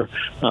the other,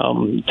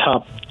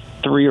 top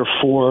 3 or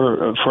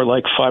 4 for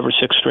like 5 or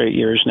 6 straight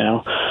years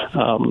now.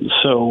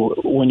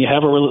 So when you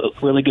have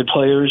really good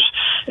players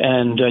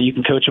and you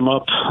can coach them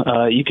up,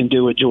 you can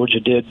do what Georgia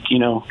did.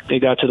 They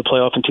got to the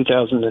playoff in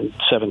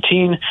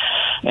 2017,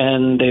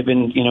 and they've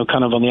been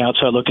kind of on the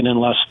outside looking in the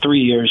last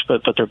 3 years,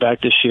 but they're back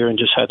this year and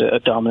just had a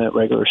dominant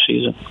regular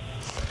season.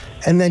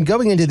 And then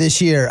going into this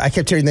year, I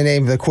kept hearing the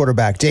name of the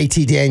quarterback,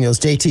 JT Daniels.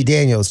 JT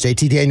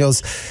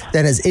Daniels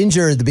then is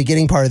injured the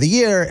beginning part of the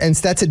year, and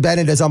Stetson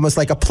Bennett is almost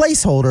like a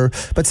placeholder.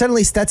 But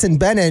suddenly Stetson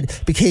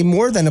Bennett became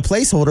more than a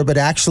placeholder, but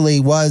actually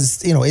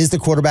was, is the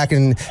quarterback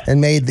and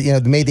made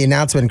the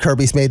announcement, and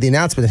Kirby's made the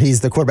announcement that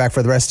he's the quarterback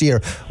for the rest of the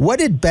year. What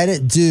did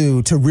Bennett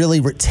do to really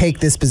take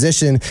this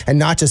position and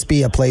not just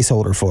be a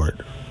placeholder for it?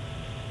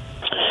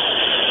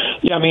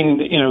 Yeah,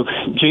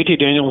 JT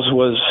Daniels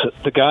was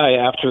the guy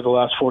after the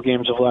last 4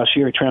 games of last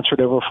year. He transferred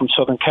over from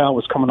Southern Cal,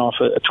 was coming off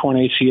a torn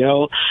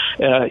ACL.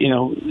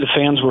 The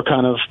fans were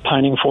kind of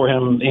pining for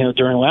him,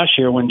 during last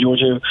year when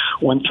Georgia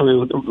went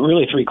through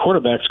really 3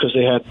 quarterbacks because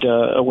they had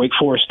a Wake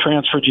Forest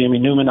transfer. Jamie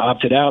Newman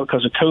opted out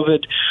because of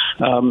COVID.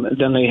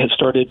 Then they had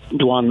started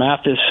Dwan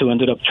Mathis, who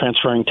ended up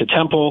transferring to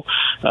Temple.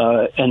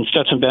 And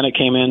Stetson Bennett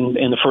came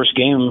in the first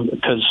game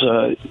because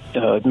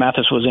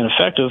Mathis was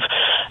ineffective.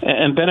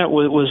 And Bennett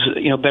was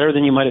better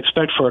than you might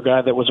expect for a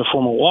guy that was a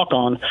former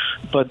walk-on,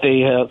 but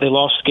they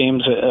lost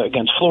games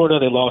against Florida.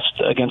 They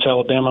lost against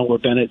Alabama, where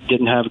Bennett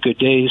didn't have good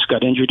days,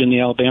 got injured in the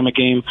Alabama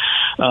game,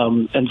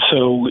 and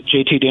so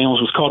JT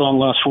Daniels was called on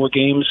the last 4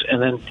 games,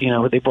 and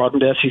then they brought him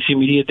to SEC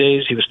Media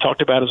Days. He was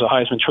talked about as a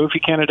Heisman Trophy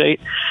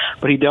candidate,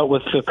 but he dealt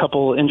with a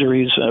couple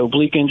injuries, an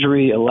oblique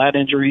injury, a lat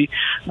injury,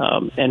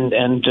 and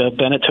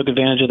Bennett took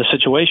advantage of the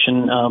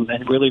situation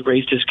and really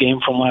raised his game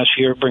from last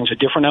year. Brings a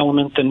different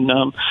element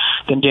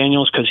than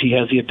Daniels because he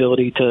has the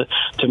ability to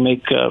to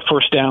make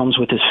first downs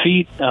with his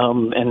feet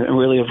and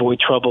really avoid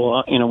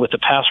trouble, with the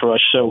pass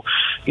rush. So,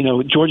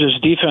 Georgia's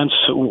defense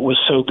was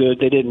so good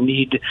they didn't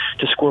need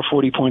to score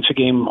 40 points a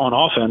game on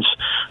offense.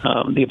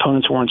 The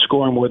opponents weren't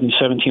scoring more than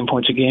 17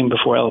 points a game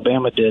before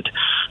Alabama did.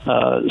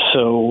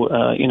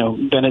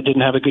 Bennett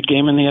didn't have a good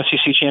game in the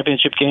SEC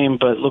championship game,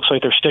 but it looks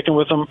like they're sticking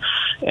with him,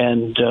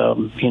 and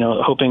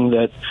hoping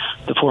that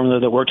the formula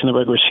that worked in the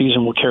regular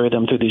season will carry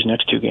them through these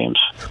next two games.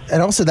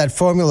 And also that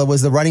formula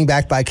was the running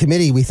back by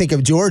committee. We think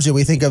of Georgia,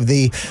 we think of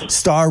the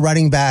star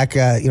running back,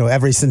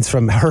 ever since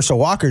from Herschel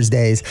Walker's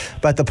days.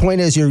 But the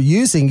point is you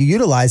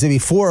utilize maybe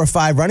 4 or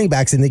 5 running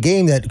backs in the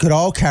game that could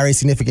all carry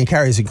significant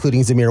carries,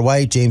 including Zamir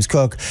White, James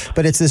Cook.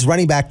 But it's this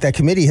running back that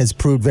committee has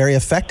proved very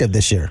effective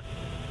this year.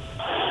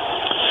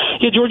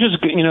 Yeah, Georgia's,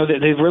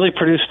 they've really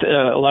produced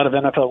a lot of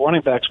NFL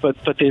running backs, but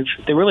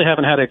they really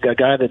haven't had a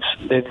guy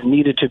they've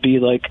needed to be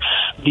like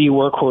the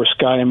workhorse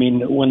guy. I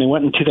mean, when they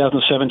went in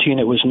 2017,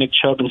 it was Nick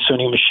Chubb and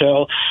Sony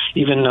Michel.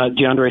 Even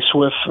DeAndre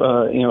Swift,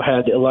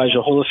 had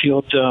Elijah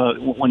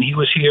Holyfield when he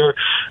was here.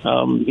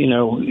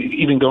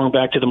 Even going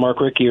back to the Mark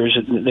Richt years,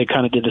 they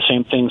kind of did the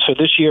same thing. So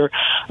this year,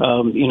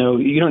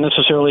 you don't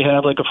necessarily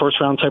have like a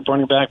first-round type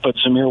running back, but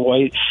Zamir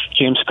White,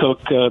 James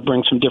Cook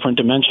brings some different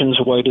dimensions.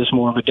 White is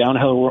more of a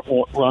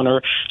downhill runner.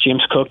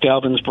 James Cook,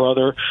 Dalvin's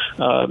brother,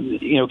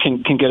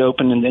 can get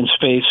open in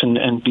space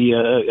and be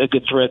a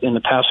good threat in the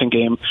passing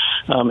game.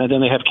 And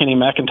then they have Kenny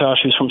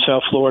McIntosh, who's from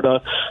South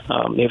Florida.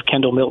 They have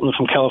Kendall Milton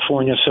from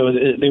California. So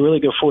they really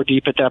go 4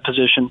 deep at that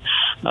position.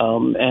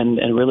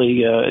 And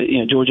really,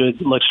 Georgia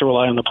likes to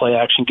rely on the play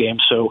action game.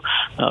 So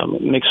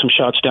make some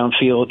shots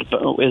downfield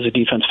as the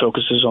defense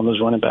focuses on those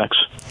running backs.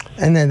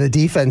 And then the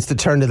defense to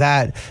turn to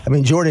that. I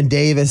mean, Jordan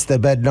Davis, the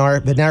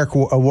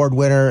Bednarik Award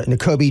winner,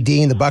 Nakobe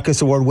Dean, the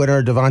Butkus Award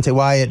winner, Devontae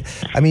Wyatt.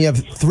 I mean, you have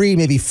 3,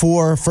 maybe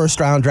 4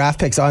 first-round draft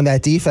picks on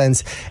that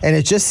defense, and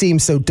it just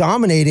seems so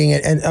dominating.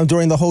 And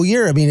during the whole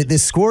year, I mean, the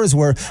scores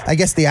were, I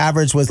guess the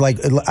average was like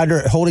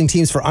holding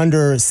teams for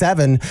under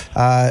 7.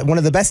 One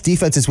of the best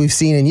defenses we've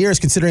seen in years,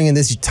 considering in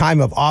this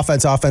time of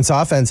offense,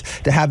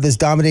 to have this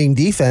dominating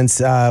defense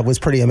was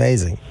pretty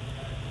amazing.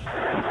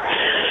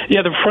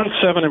 Yeah, the front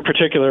 7 in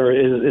particular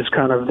is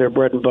kind of their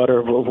bread and butter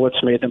of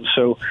what's made them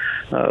so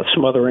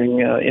smothering.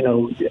 You're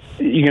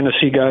going to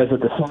see guys at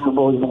the Senior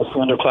Bowl, you're going to see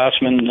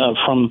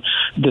underclassmen from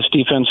this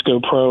defense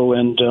go pro,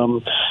 and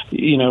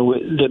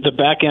the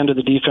back end of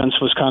the defense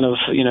was kind of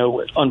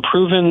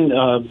unproven.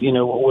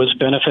 Was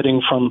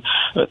benefiting from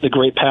the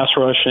great pass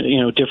rush,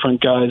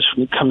 different guys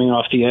coming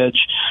off the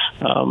edge,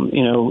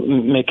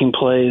 making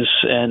plays,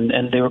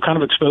 and they were kind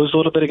of exposed a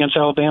little bit against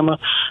Alabama.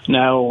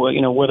 Now,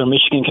 whether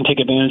Michigan can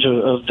take advantage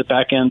of the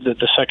back end,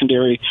 the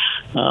secondary,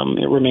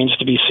 it remains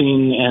to be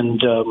seen, and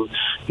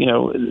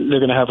they're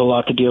going to have a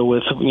lot to deal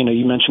with.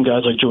 You mentioned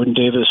guys like Jordan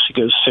Davis. He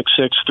goes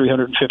 6'6",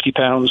 350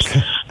 pounds.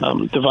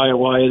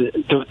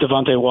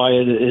 Devontae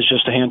Wyatt is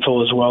just a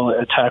handful as well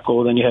at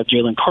tackle. Then you have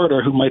Jalen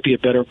Carter, who might be a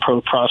better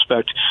pro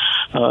prospect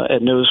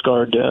at nose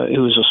guard,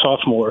 who is a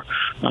sophomore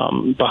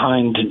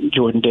behind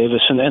Jordan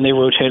Davis, and they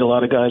rotate a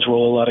lot of guys,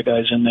 roll a lot of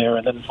guys in there,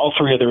 and then all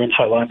 3 of their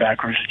inside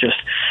linebackers are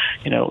just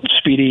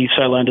speedy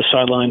sideline to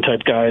sideline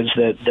type guys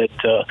that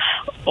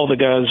all the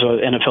guys,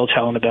 NFL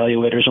talent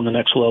evaluators on the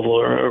next level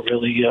are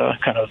really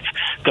kind of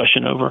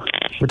gushing over.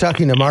 We're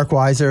talking to Mark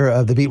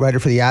Weiser, the beat writer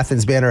for the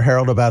Athens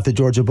Banner-Herald, about the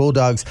Georgia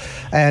Bulldogs.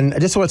 And I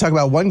just want to talk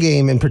about one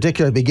game in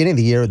particular at the beginning of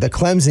the year, the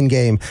Clemson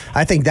game.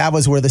 I think that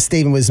was where the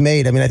statement was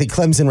made. I mean, I think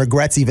Clemson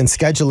regrets even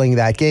scheduling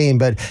that game,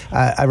 but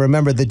I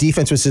remember the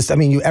defense was just,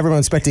 everyone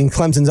expecting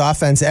Clemson's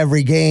offense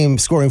every game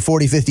scoring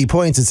 40, 50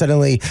 points and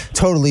suddenly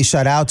totally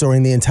shut out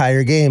during the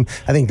entire game.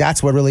 I think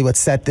that's what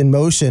set in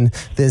motion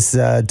this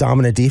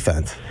dominant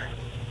defense.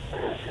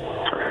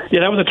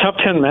 Yeah, that was a top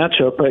 10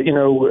 matchup, but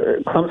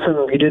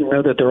Clemson, you didn't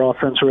know that their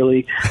offense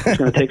really was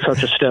going to take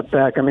such a step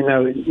back. I mean,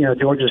 now,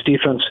 Georgia's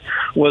defense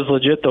was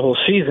legit the whole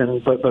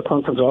season, but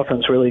Clemson's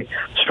offense really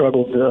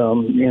struggled,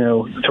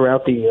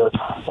 throughout the,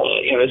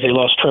 as they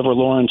lost Trevor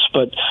Lawrence.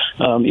 But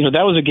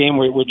that was a game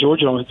where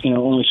Georgia,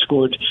 only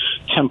scored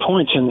 10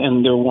 points,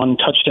 and their one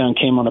touchdown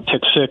came on a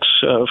pick 6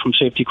 from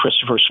safety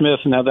Christopher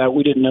Smith. Now that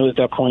we didn't know at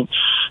that point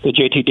that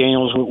JT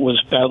Daniels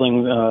was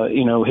battling,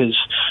 his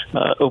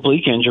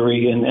oblique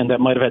injury, and that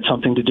might have had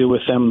something to do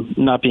with them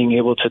not being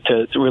able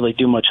to really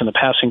do much in the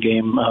passing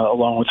game,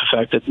 along with the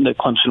fact that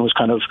Clemson was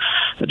kind of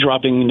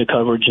dropping into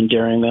coverage and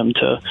daring them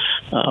to,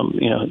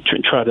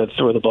 try to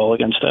throw the ball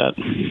against that.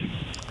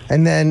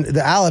 And then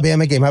the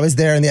Alabama game, I was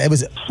there, and it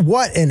was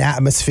what an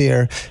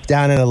atmosphere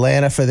down in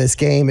Atlanta for this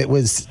game. It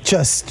was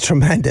just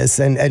tremendous,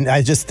 and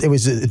it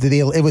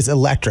was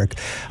electric.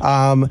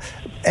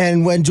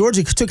 And when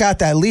Georgia took out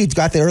that lead,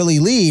 got the early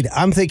lead,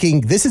 I'm thinking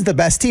this is the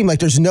best team. Like,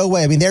 there's no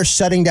way. I mean, they're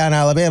shutting down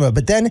Alabama.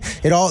 But then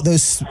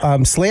those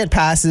slant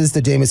passes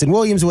to Jameson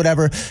Williams,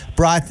 whatever,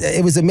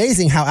 it was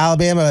amazing how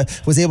Alabama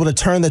was able to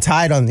turn the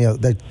tide on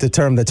the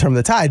term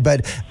the tide, but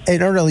it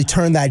didn't really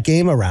turn that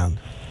game around.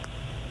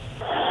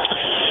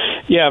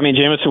 Yeah, I mean,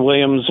 Jameson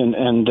Williams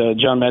and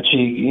John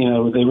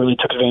Mechie, they really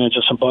took advantage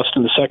of some bust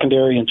in the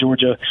secondary, and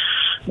Georgia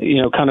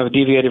kind of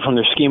deviated from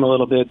their scheme a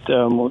little bit,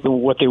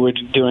 what they were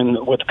doing,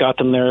 what got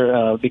them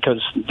there,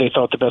 because they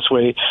thought the best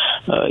way,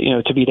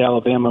 to beat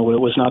Alabama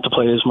was not to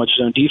play as much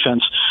zone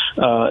defense.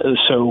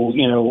 So,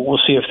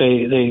 we'll see if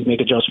they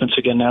make adjustments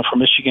again now for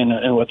Michigan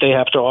and what they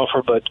have to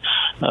offer. But,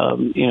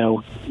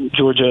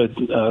 Georgia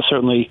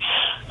certainly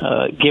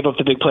gave up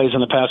the big plays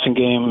in the passing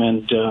game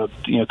and,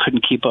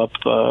 couldn't keep up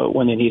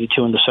when they needed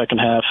to in the second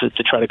half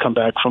to try to come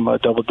back from a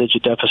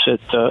double-digit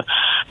deficit.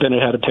 Then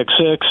it had a pick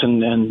six,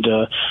 and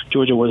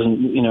Georgia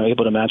wasn't,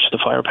 able to match the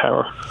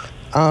firepower.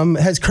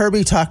 Has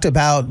Kirby talked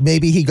about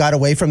maybe he got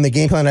away from the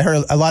game plan? I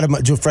heard a lot of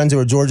my friends who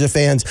are Georgia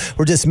fans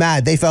were just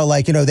mad. They felt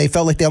like,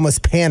 they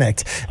almost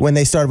panicked when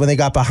they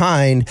got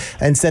behind,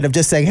 instead of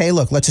just saying, hey,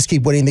 look, let's just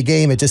keep winning the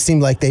game. It just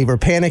seemed like they were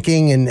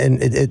panicking, and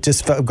it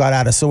just got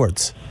out of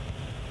sorts.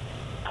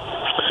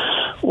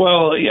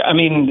 Well, I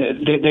mean,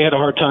 they had a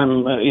hard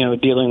time,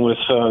 dealing with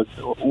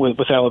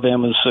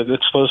Alabama's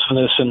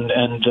explosiveness,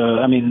 and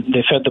I mean,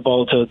 they fed the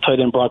ball to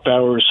tight end Brock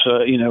Bowers,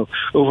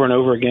 over and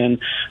over again.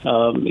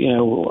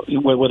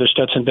 Whether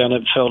Stetson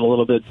Bennett felt a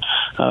little bit,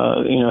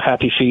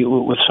 happy feet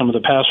with some of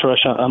the pass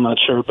rush, I'm not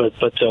sure, but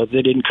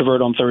they didn't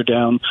convert on third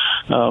down,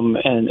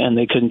 and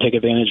they couldn't take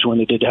advantage when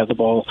they did have the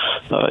ball,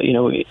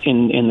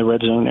 in the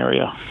red zone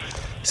area.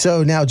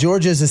 So now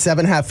Georgia's a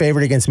 7.5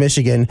 favorite against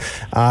Michigan.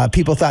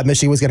 People thought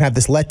Michigan was going to have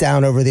this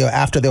letdown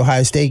after the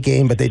Ohio State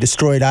game, but they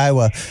destroyed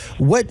Iowa.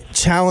 What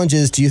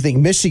challenges do you think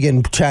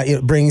Michigan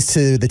brings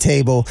to the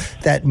table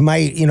that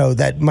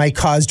might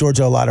cause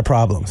Georgia a lot of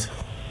problems?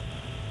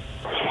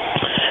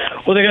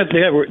 Well, they got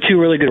two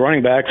really good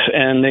running backs,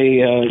 and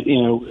they,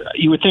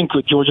 you would think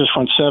with Georgia's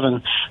front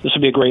seven, this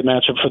would be a great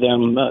matchup for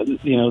them.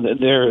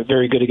 They're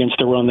very good against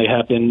the run. They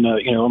have been,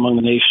 among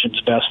the nation's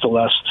best the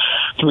last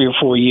 3 or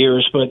 4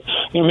 years. But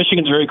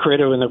Michigan's very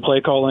creative in their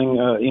play calling.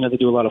 They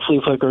do a lot of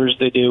flea flickers.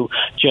 They do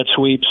jet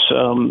sweeps.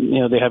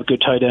 They have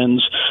good tight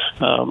ends.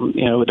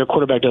 Their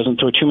quarterback doesn't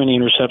throw too many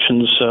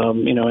interceptions.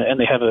 And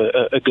they have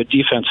a good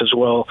defense as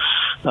well.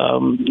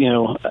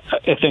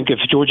 I think if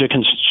Georgia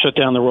can shut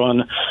down the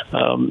run,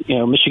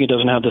 Michigan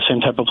doesn't have the same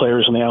type of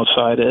players on the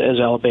outside as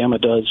Alabama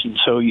does, and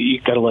so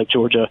you got to like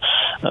Georgia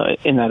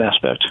in that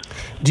aspect.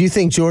 Do you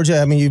think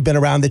Georgia, I mean, you've been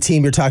around the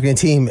team, you're talking to a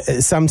team,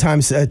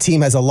 sometimes a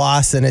team has a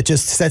loss and it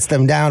just sets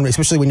them down,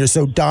 especially when you're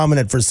so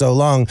dominant for so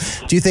long.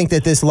 Do you think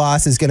that this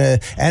loss is going to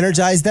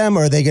energize them,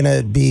 or are they going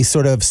to be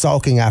sort of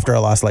sulking after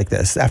a loss like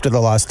this, after the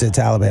loss to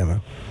Alabama?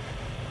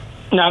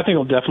 No, I think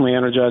it'll definitely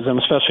energize them,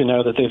 especially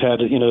now that they've had,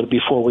 to be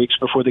 4 weeks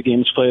before the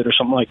game's played or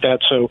something like that.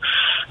 So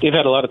they've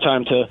had a lot of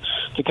time to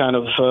kind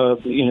of,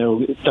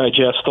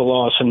 digest the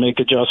loss and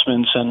make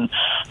adjustments and,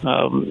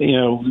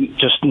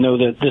 just know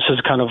that this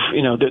is kind of,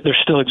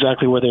 they're still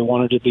exactly where they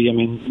wanted to be. I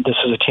mean, this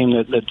is a team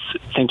that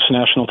thinks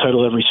national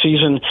title every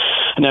season,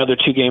 and now they're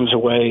 2 games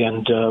away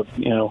and,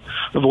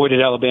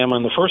 avoided Alabama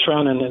in the first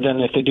round. And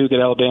then if they do get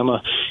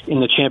Alabama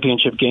in the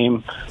championship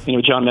game,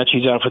 John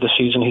Mechie's out for the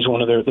season. He's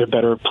one of their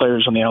better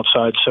players on the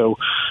outside. So,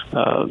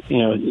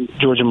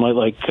 Georgia might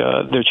like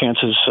their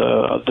chances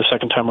the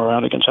second time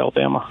around against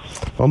Alabama.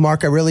 Well,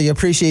 Mark, I really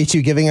appreciate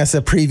you giving us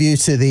a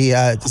preview to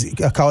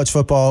the college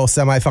football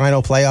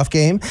semifinal playoff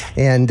game.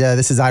 And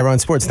this is Ira on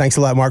Sports. Thanks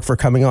a lot, Mark, for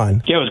coming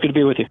on. Yeah, it was good to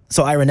be with you.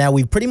 So, Ira, now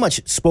we've pretty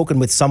much spoken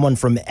with someone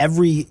from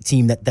every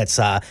team that's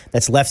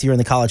left here in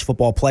the college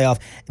football playoff.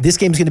 This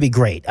game's going to be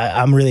great.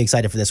 I'm really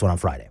excited for this one on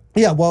Friday.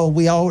 Yeah, well,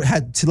 we all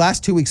had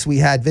last 2 weeks. We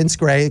had Vince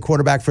Gray,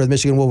 quarterback for the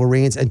Michigan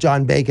Wolverines, and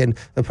John Bacon,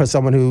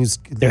 someone who's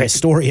their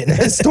historian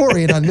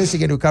on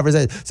Michigan who covers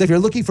it. So if you're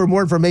looking for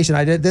more information,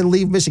 I didn't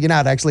leave Michigan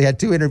out. I actually had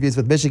 2 interviews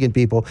with Michigan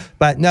people,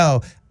 but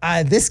no.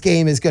 This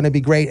game is going to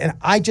be great, and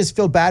I just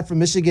feel bad for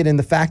Michigan in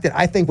the fact that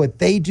I think what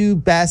they do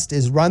best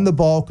is run the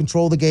ball,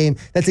 control the game.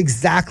 That's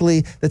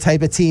exactly the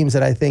type of teams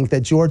that I think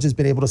that Georgia's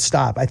been able to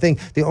stop. I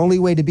think the only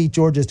way to beat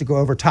Georgia is to go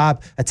over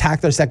top,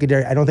 attack their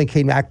secondary. I don't think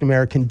Cade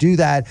McNamara can do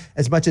that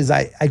as much as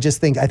I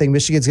think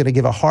Michigan's going to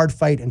give a hard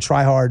fight and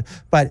try hard.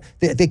 But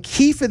the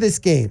key for this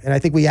game, and I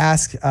think we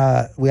asked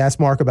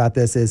Mark about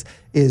this,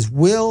 is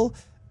will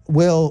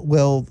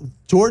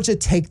Georgia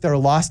take their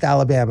loss to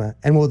Alabama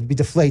and will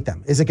deflate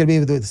them? Is it going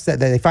to be that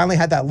they finally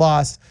had that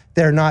loss?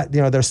 They're not,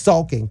 they're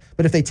sulking.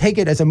 But if they take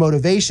it as a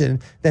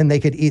motivation, then they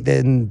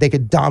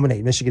could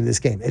dominate Michigan in this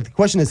game. The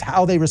question is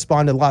how they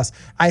respond to the loss.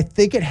 I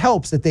think it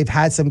helps that they've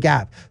had some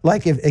gap,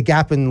 like if a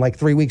gap in like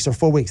 3 weeks or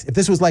 4 weeks. If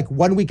this was like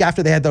 1 week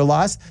after they had their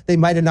loss, they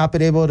might have not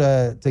been able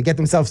to get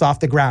themselves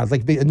off the ground,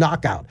 like be a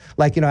knockout.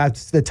 Like,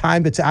 the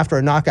time after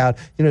a knockout,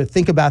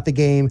 think about the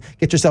game,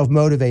 get yourself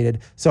motivated.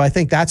 So I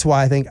think that's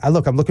why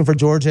I'm looking for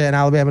Georgia and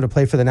Alabama to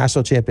play for the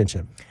national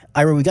championship.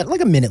 Ira, we got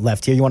like a minute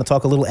left here. You want to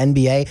talk a little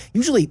NBA?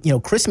 Usually,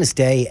 Christmas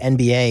Day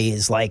NBA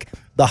is like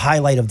the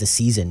highlight of the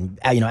season,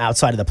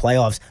 outside of the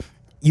playoffs.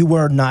 You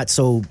were not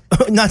so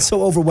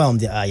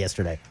overwhelmed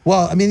yesterday.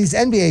 Well, I mean, these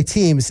NBA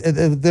teams,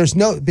 there's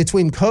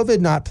between COVID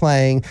not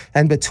playing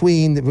and for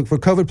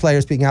COVID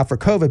players being out for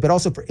COVID, but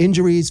also for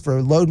injuries,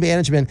 for load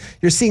management,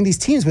 you're seeing these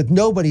teams with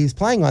nobody's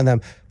playing on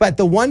them. But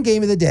the one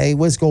game of the day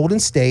was Golden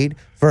State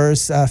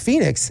versus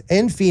Phoenix.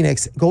 In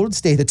Phoenix, Golden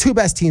State, the two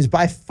best teams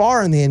by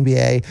far in the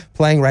NBA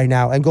playing right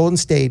now, and Golden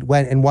State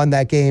went and won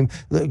that game.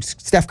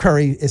 Steph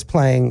Curry is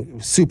playing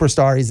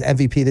superstar. He's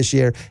MVP this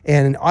year,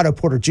 and Otto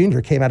Porter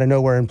Jr. came out of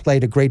nowhere and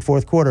played a great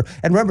fourth quarter.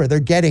 And remember, they're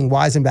getting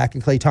Wiseman back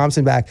and Klay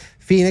Thompson back.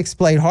 Phoenix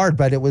played hard,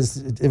 but it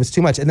was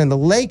too much. And then the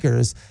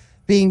Lakers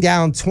being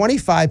down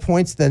 25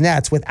 points to the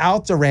Nets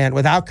without Durant,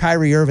 without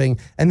Kyrie Irving,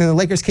 and then the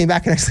Lakers came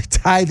back and actually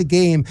tied the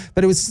game,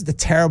 but it was just a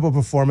terrible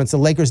performance. The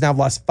Lakers now have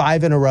lost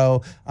 5 in a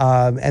row,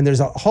 and there's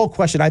a whole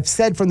question. I've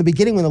said from the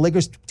beginning when the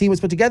Lakers team was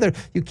put together,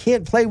 you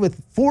can't play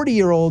with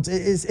 40-year-olds.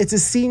 It's a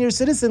senior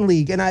citizen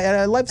league, and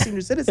I love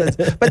senior citizens,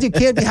 but you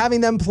can't be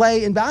having them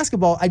play in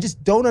basketball. I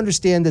just don't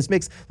understand this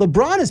mix.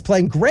 LeBron is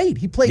playing great.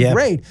 He played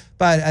great,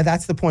 but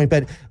that's the point.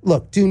 But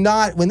look, do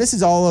not, when this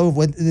is all over,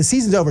 when the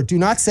season's over, do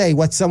not say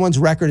what someone's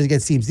record is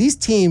against teams. These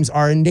teams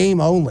are a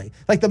name only.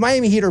 Like the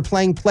Miami Heat are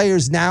playing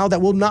players now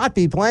that will not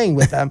be playing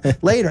with them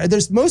later.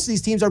 Most of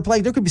these teams are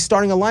playing. There could be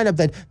starting a lineup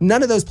that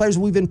none of those players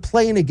will even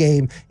play in a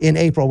game in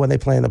April when they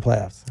play in the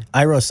playoffs.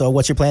 Ira, so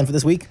what's your plan for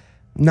this week?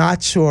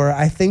 Not sure.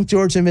 I think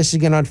Georgia,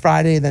 Michigan on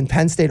Friday, then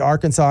Penn State,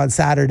 Arkansas on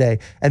Saturday.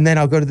 And then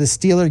I'll go to the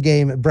Steeler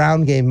game,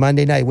 Brown game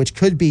Monday night, which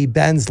could be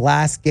Ben's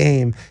last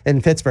game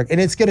in Pittsburgh.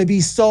 And it's going to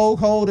be so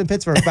cold in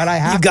Pittsburgh, but I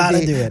have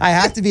to do it. I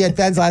have to be at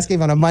Ben's last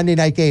game on a Monday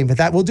night game.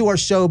 But we'll do our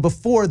show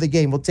before the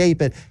game. We'll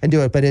tape it and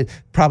do it. But it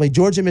probably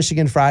Georgia,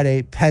 Michigan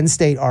Friday, Penn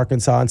State,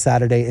 Arkansas on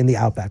Saturday in the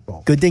Outback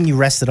Bowl. Good thing you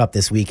rested up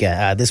this week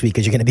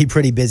because you're going to be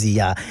pretty busy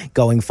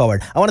going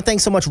forward. I want to thank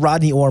so much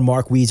Rodney Orr,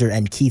 Mark Weezer,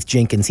 and Keith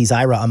Jenkins. He's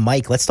Ira. I'm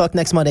Mike. Let's talk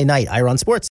next Monday night. Ira on Sports.